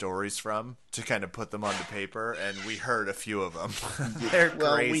steal stories from to kind of put them onto paper, and we heard a few of them. They're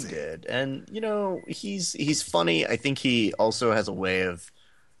Well, crazy. we did. And, he's funny. I think he also has a way of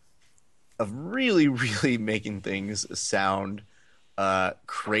really, really making things sound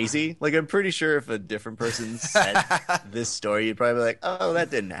crazy. Like, I'm pretty sure if a different person said this story, you'd probably be like, oh,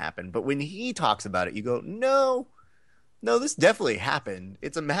 that didn't happen. But when he talks about it, you go, no, this definitely happened.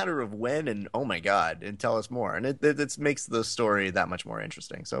 It's a matter of when and oh my God, and tell us more. And it makes the story that much more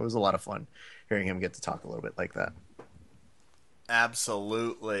interesting. So it was a lot of fun hearing him get to talk a little bit like that.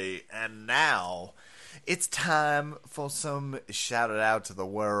 Absolutely. And now it's time for some shout it out to the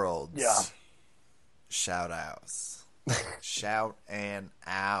world. Yeah. Shout outs. Shout and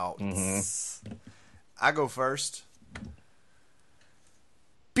outs. I go first.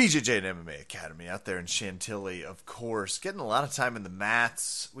 BJJ and MMA Academy out there in Chantilly, of course. Getting a lot of time in the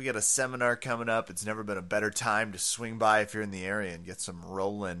mats. We got a seminar coming up. It's never been a better time to swing by if you're in the area and get some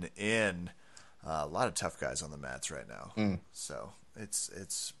rolling in. A lot of tough guys on the mats right now. So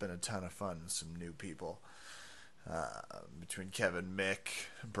it's been a ton of fun with some new people. Between Kevin, Mick,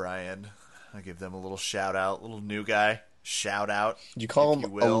 Brian, I give them a little shout out. Little new guy. Shout out. Did you call him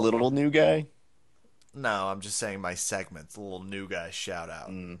a little new guy? No, I'm just saying my segment's a little new guy shout out.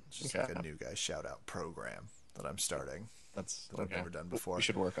 It's just okay. like a new guy shout out program that I'm starting. That's That I've never done before. We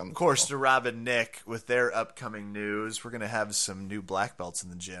should work on. Of course, to Rob and Nick with their upcoming news, we're gonna have some new black belts in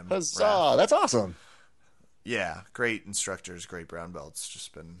the gym. Huzzah! Raph. That's awesome. Yeah, great instructors, great brown belts.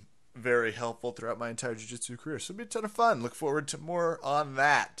 Just been very helpful throughout my entire jiu-jitsu career. So it'll be a ton of fun. Look forward to more on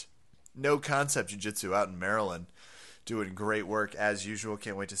that. No Concept Jiu-Jitsu out in Maryland. Doing great work as usual.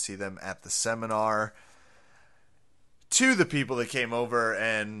 Can't wait to see them at the seminar. To the people that came over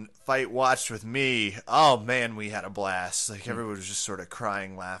and fight watched with me, oh man, we had a blast. Like everyone was just sort of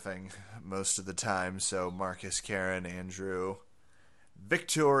crying, laughing most of the time. So Marcus, Karen, Andrew,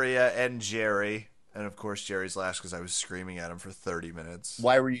 Victoria, and Jerry. And of course Jerry's last because I was screaming at him for 30 minutes.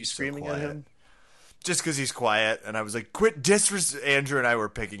 Why were you So screaming at quiet. him? Just because he's quiet, and I was like, quit Andrew and I were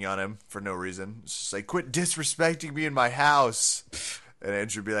picking on him for no reason. It's just like, quit disrespecting me in my house. And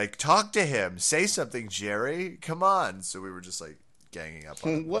Andrew would be like, talk to him. Say something, Jerry. Come on. So we were just like ganging up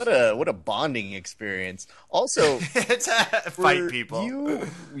on him. What a bonding experience. Also, Fight people.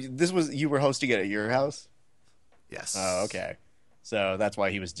 You were hosting it at your house? Yes. Oh, okay. So that's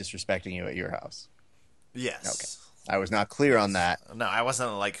why he was disrespecting you at your house. Yes. Okay. I was not clear on that. No, I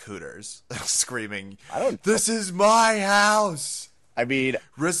wasn't like Hooters screaming, don't- this is my house. I mean,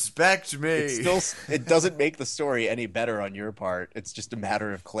 Respect me. it doesn't make the story any better on your part. It's just a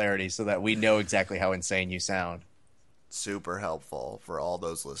matter of clarity so that we know exactly how insane you sound. Super helpful for all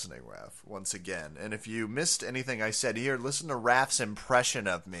those listening, Raph, once again. And if you missed anything I said here, listen to Raph's impression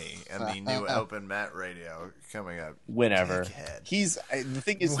of me and the new Open Mat Radio coming up. Whenever. Dickhead. The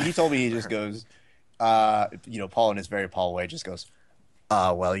thing is, he told me he just goes, Paul in his very Paul way just goes,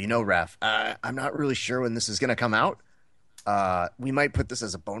 well, Raph, I'm not really sure when this is going to come out. We might put this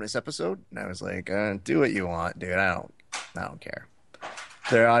as a bonus episode. And I was like, do what you want, dude. I don't care.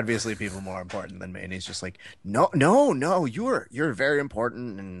 There are obviously people more important than me. And he's just like, no, you're very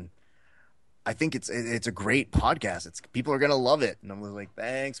important. And I think it's a great podcast. People are going to love it. And I'm like,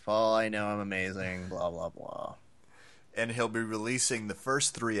 thanks, Paul. I know I'm amazing. Blah, blah, blah. And he'll be releasing the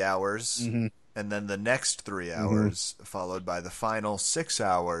first 3 hours and then the next 3 hours, followed by the final 6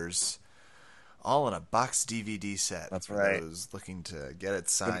 hours, all in a box DVD set. That's for right. those looking to get it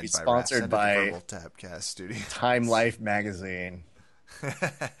signed by sponsored Raph. by Verbal Tapcast Studio. Time Life magazine.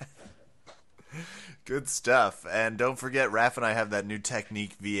 Good stuff. And don't forget, Raph and I have that new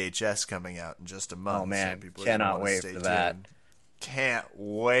Technique VHS coming out in just a month. Oh, man. So people are gonna Cannot wanna wait stay for that. tuned. Can't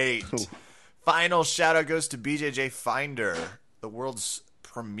wait. Final shout out goes to BJJ Finder, the world's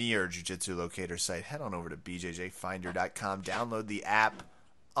premier jiu-jitsu locator site. Head on over to bjjfinder.com. Download the app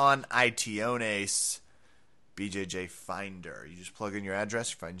on iTunes. BJJ Finder. You just plug in your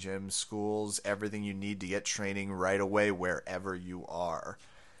address, you find gyms, schools, everything you need to get training right away wherever you are.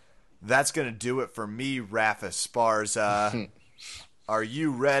 That's going to do it for me, Rafa Sparza. Are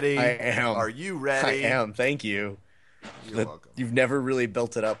you ready? I am. Are you ready? I am. Thank you. You're welcome. You've never really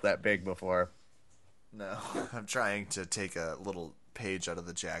built it up that big before. No, I'm trying to take a little page out of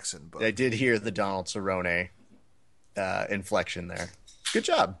the Jackson book. I did hear the Donald Cerrone inflection there. Good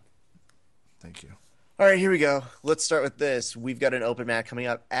job. Thank you. All right, here we go. Let's start with this. We've got an open mat coming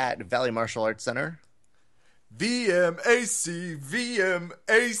up at Valley Martial Arts Center. VMAC,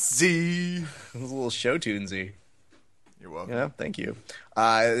 VMAC. It was a little show tunesy. You're welcome. Yeah, thank you.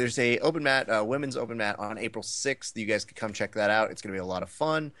 There's a open mat, women's open mat on April 6th. You guys can come check that out. It's going to be a lot of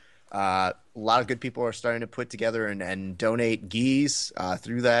fun. A lot of good people are starting to put together and donate gis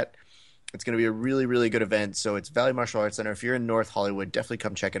through that. It's going to be a really, really good event. So it's Valley Martial Arts Center. If you're in North Hollywood, definitely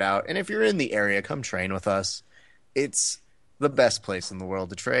come check it out. And if you're in the area, come train with us. It's the best place in the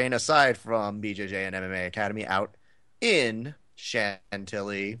world to train, aside from BJJ and MMA Academy out in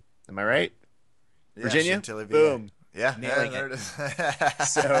Chantilly. Am I right? Yeah, Virginia? Chantilly, VA. Boom. Yeah, Nailing there it. it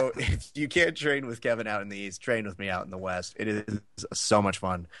is. So if you can't train with Kevin out in the East, train with me out in the West. It is so much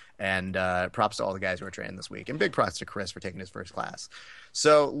fun. And props to all the guys who are training this week. And big props to Chris for taking his first class.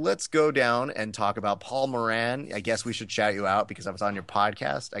 So let's go down and talk about Paul Moran. I guess we should shout you out because I was on your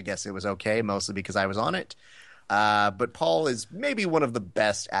podcast. I guess it was okay, mostly because I was on it. But Paul is maybe one of the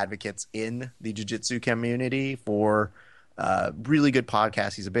best advocates in the jiu-jitsu community for really good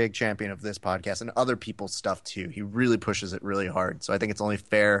podcasts. He's a big champion of this podcast and other people's stuff too. He really pushes it really hard. So I think it's only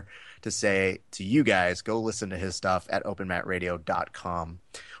fair to say to you guys, go listen to his stuff at openmatradio.com.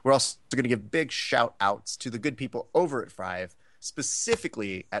 We're also going to give big shout outs to the good people over at Five,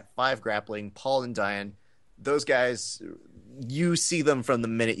 specifically at Five Grappling, Paul and Diane. Those guys, you see them from the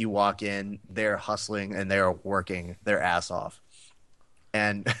minute you walk in. They're hustling and they're working their ass off.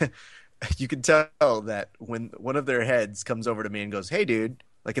 And you can tell that when one of their heads comes over to me and goes, "Hey, dude,"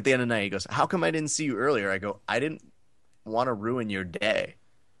 like at the end of the night, he goes, "How come I didn't see you earlier?" I go, "I didn't want to ruin your day.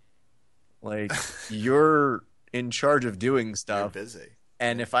 Like, you're in charge of doing stuff. You're busy.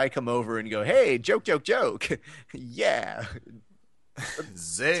 And if I come over and go, 'Hey, joke, joke, joke,' yeah,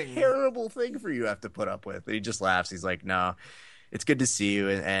 Zing. terrible thing for you to have to put up with." And he just laughs. He's like, "No, it's good to see you."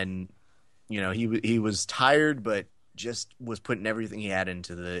 And you know, he was tired, but just was putting everything he had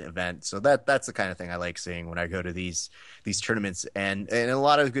into the event. So that's the kind of thing I like seeing when I go to these tournaments, and a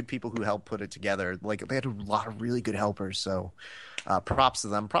lot of good people who help put it together. Like, they had a lot of really good helpers. So props to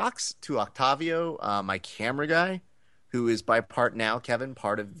them. Props to Octavio, my camera guy, who is by part now, Kevin,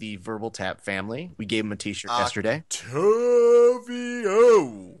 part of the Verbal Tap family. We gave him a t-shirt yesterday. Octavio.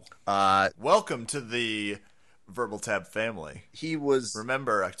 Welcome to the Verbal Tab family. He was...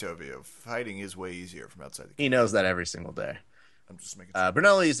 Remember, Octavio, fighting is way easier from outside the cage. He knows that every single day. I'm just making sure.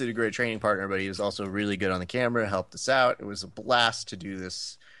 Brunelli is a great training partner, but he was also really good on the camera, helped us out. It was a blast to do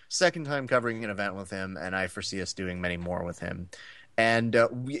this second time covering an event with him, and I foresee us doing many more with him. And,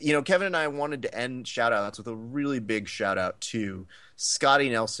 Kevin and I wanted to end shout-outs with a really big shout-out to Scotty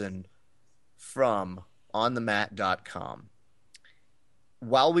Nelson from onthemat.com.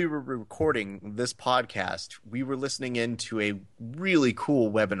 While we were recording this podcast, we were listening into a really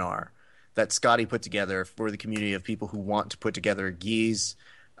cool webinar that Scotty put together for the community of people who want to put together gis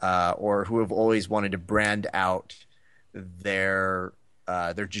or who have always wanted to brand out their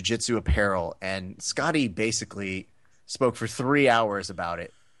jiu-jitsu apparel. And Scotty basically spoke for 3 hours about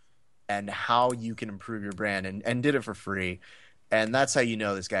it and how you can improve your brand, and did it for free. And that's how you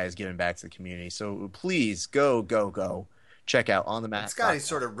know this guy is giving back to the community. So please go. Check out On The Mat. Scotty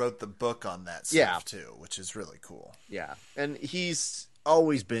sort of wrote the book on that stuff too, which is really cool. Yeah, and he's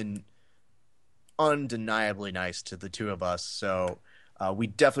always been undeniably nice to the two of us, so we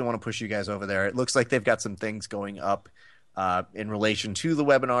definitely want to push you guys over there. It looks like they've got some things going up in relation to the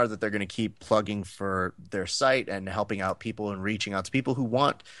webinar that they're going to keep plugging for their site and helping out people and reaching out to people who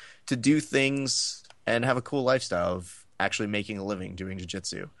want to do things and have a cool lifestyle of actually making a living doing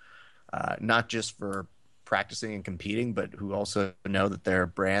jiu-jitsu. Not just for practicing and competing, but who also know that their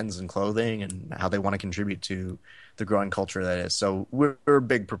brands and clothing and how they want to contribute to the growing culture that is. So we're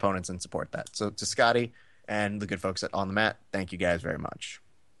big proponents and support that. So to Scotty and the good folks at On The Mat, thank you guys very much.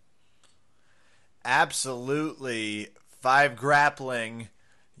 Absolutely. Five Grappling,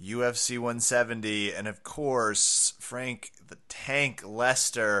 UFC 170, and of course, Frank the Tank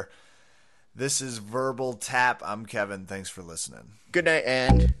Lester. This is Verbal Tap. I'm Kevin. Thanks for listening. Good night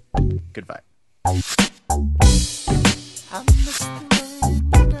and goodbye.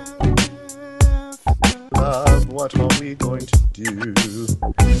 Love, what are we going to do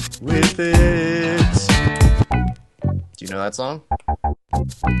with it? Do you know that song?